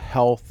 through the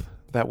health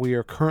that we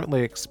are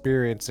currently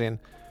experiencing,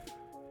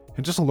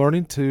 and just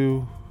learning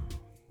to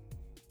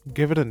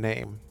give it a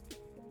name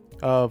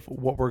of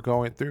what we're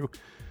going through.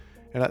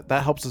 And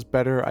that helps us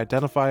better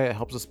identify it,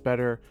 helps us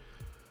better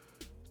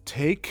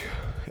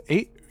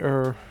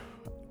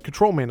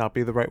control may not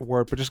be the right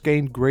word, but just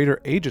gain greater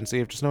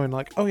agency of just knowing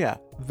like, oh yeah,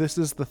 this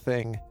is the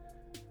thing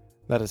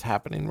that is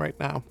happening right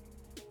now.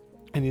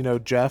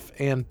 And Jeff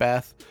and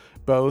Beth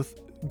both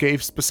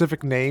gave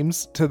specific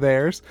names to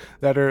theirs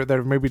that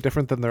are maybe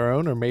different than their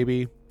own, or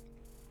maybe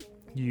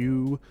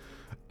you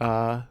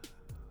want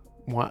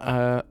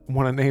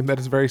a name that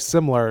is very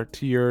similar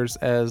to yours,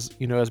 as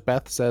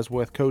Beth says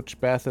with Coach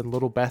Beth and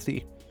Little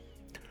Bethy.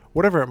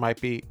 Whatever it might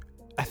be,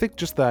 I think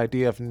just the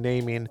idea of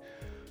naming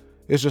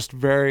is just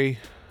very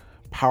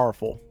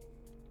powerful.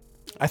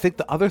 I think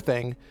the other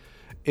thing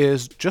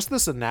is just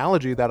this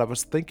analogy that I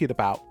was thinking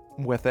about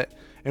with it,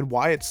 and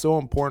why it's so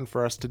important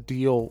for us to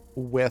deal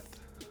with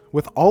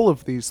all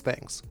of these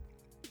things.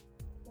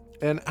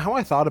 And how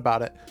I thought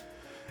about it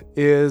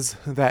is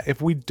that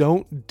if we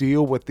don't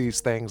deal with these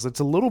things, it's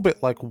a little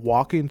bit like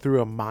walking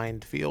through a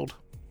minefield.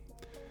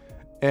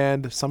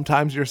 And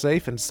sometimes you're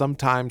safe, and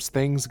sometimes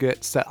things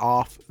get set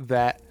off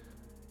that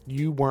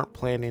you weren't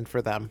planning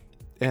for them.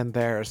 And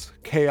there's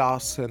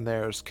chaos, and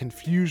there's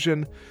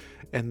confusion,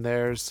 and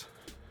there's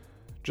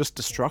just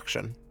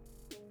destruction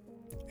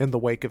in the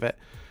wake of it.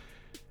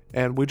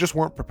 And we just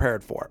weren't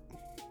prepared for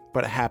it,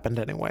 but it happened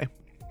anyway.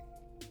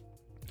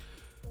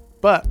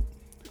 But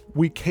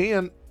we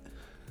can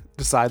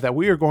decide that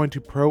we are going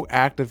to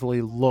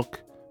proactively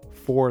look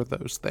for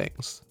those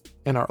things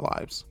in our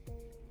lives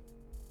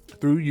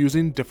through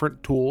using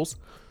different tools,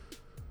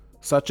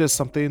 such as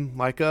something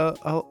like a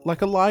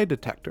lie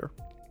detector,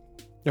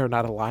 or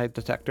not a lie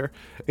detector,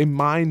 a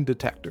mind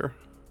detector.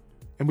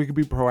 And we can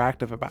be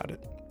proactive about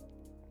it,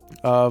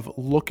 of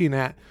looking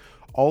at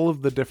all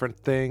of the different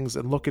things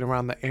and looking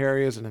around the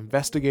areas and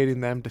investigating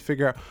them to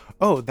figure out,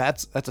 oh,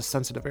 that's a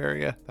sensitive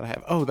area that I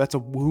have. Oh, that's a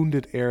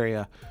wounded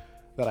area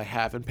that I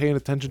have, and paying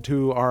attention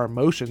to our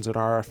emotions and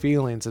our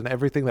feelings and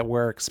everything that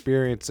we're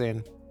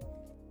experiencing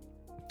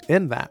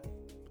in that.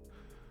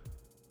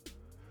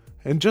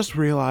 And just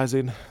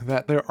realizing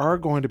that there are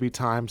going to be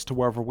times to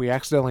wherever we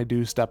accidentally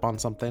do step on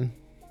something,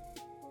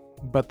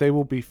 but they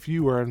will be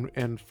fewer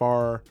and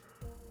far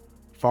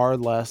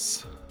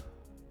less.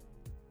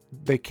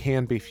 They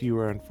can be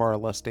fewer and far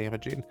less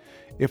damaging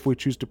if we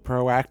choose to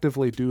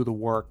proactively do the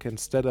work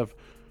instead of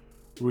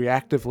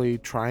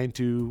reactively trying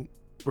to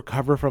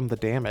recover from the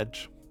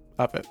damage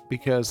of it,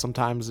 because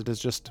sometimes it is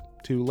just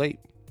too late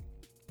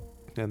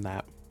in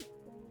that.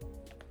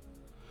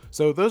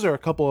 So those are a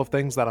couple of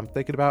things that I'm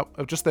thinking about,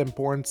 of just the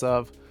importance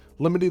of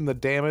limiting the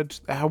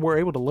damage, how we're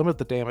able to limit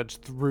the damage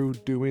through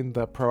doing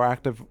the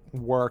proactive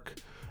work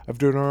of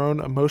doing our own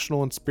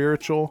emotional and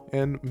spiritual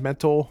and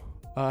mental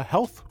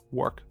health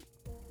work,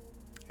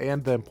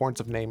 and the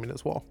importance of naming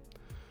as well.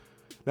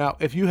 Now,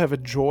 if you have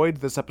enjoyed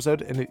this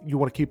episode and you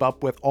want to keep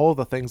up with all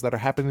the things that are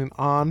happening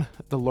on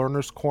the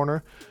Learner's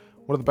Corner,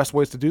 one of the best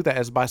ways to do that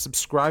is by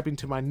subscribing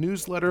to my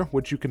newsletter,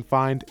 which you can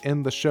find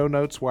in the show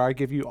notes, where I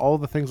give you all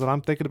the things that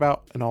I'm thinking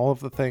about and all of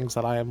the things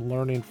that I am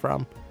learning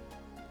from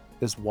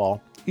as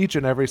well, each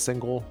and every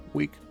single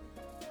week.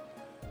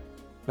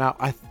 Now,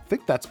 I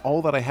think that's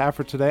all that I have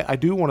for today. I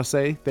do want to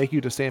say thank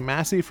you to Sam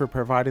Massey for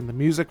providing the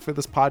music for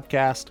this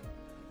podcast.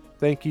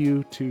 Thank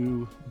you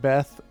to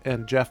Beth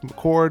and Jeff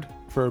McCord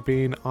for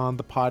being on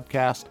the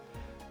podcast.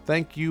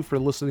 Thank you for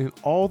listening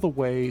all the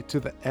way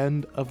to the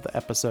end of the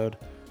episode.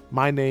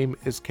 My name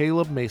is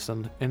Caleb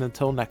Mason, and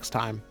until next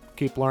time,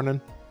 keep learning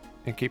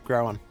and keep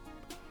growing.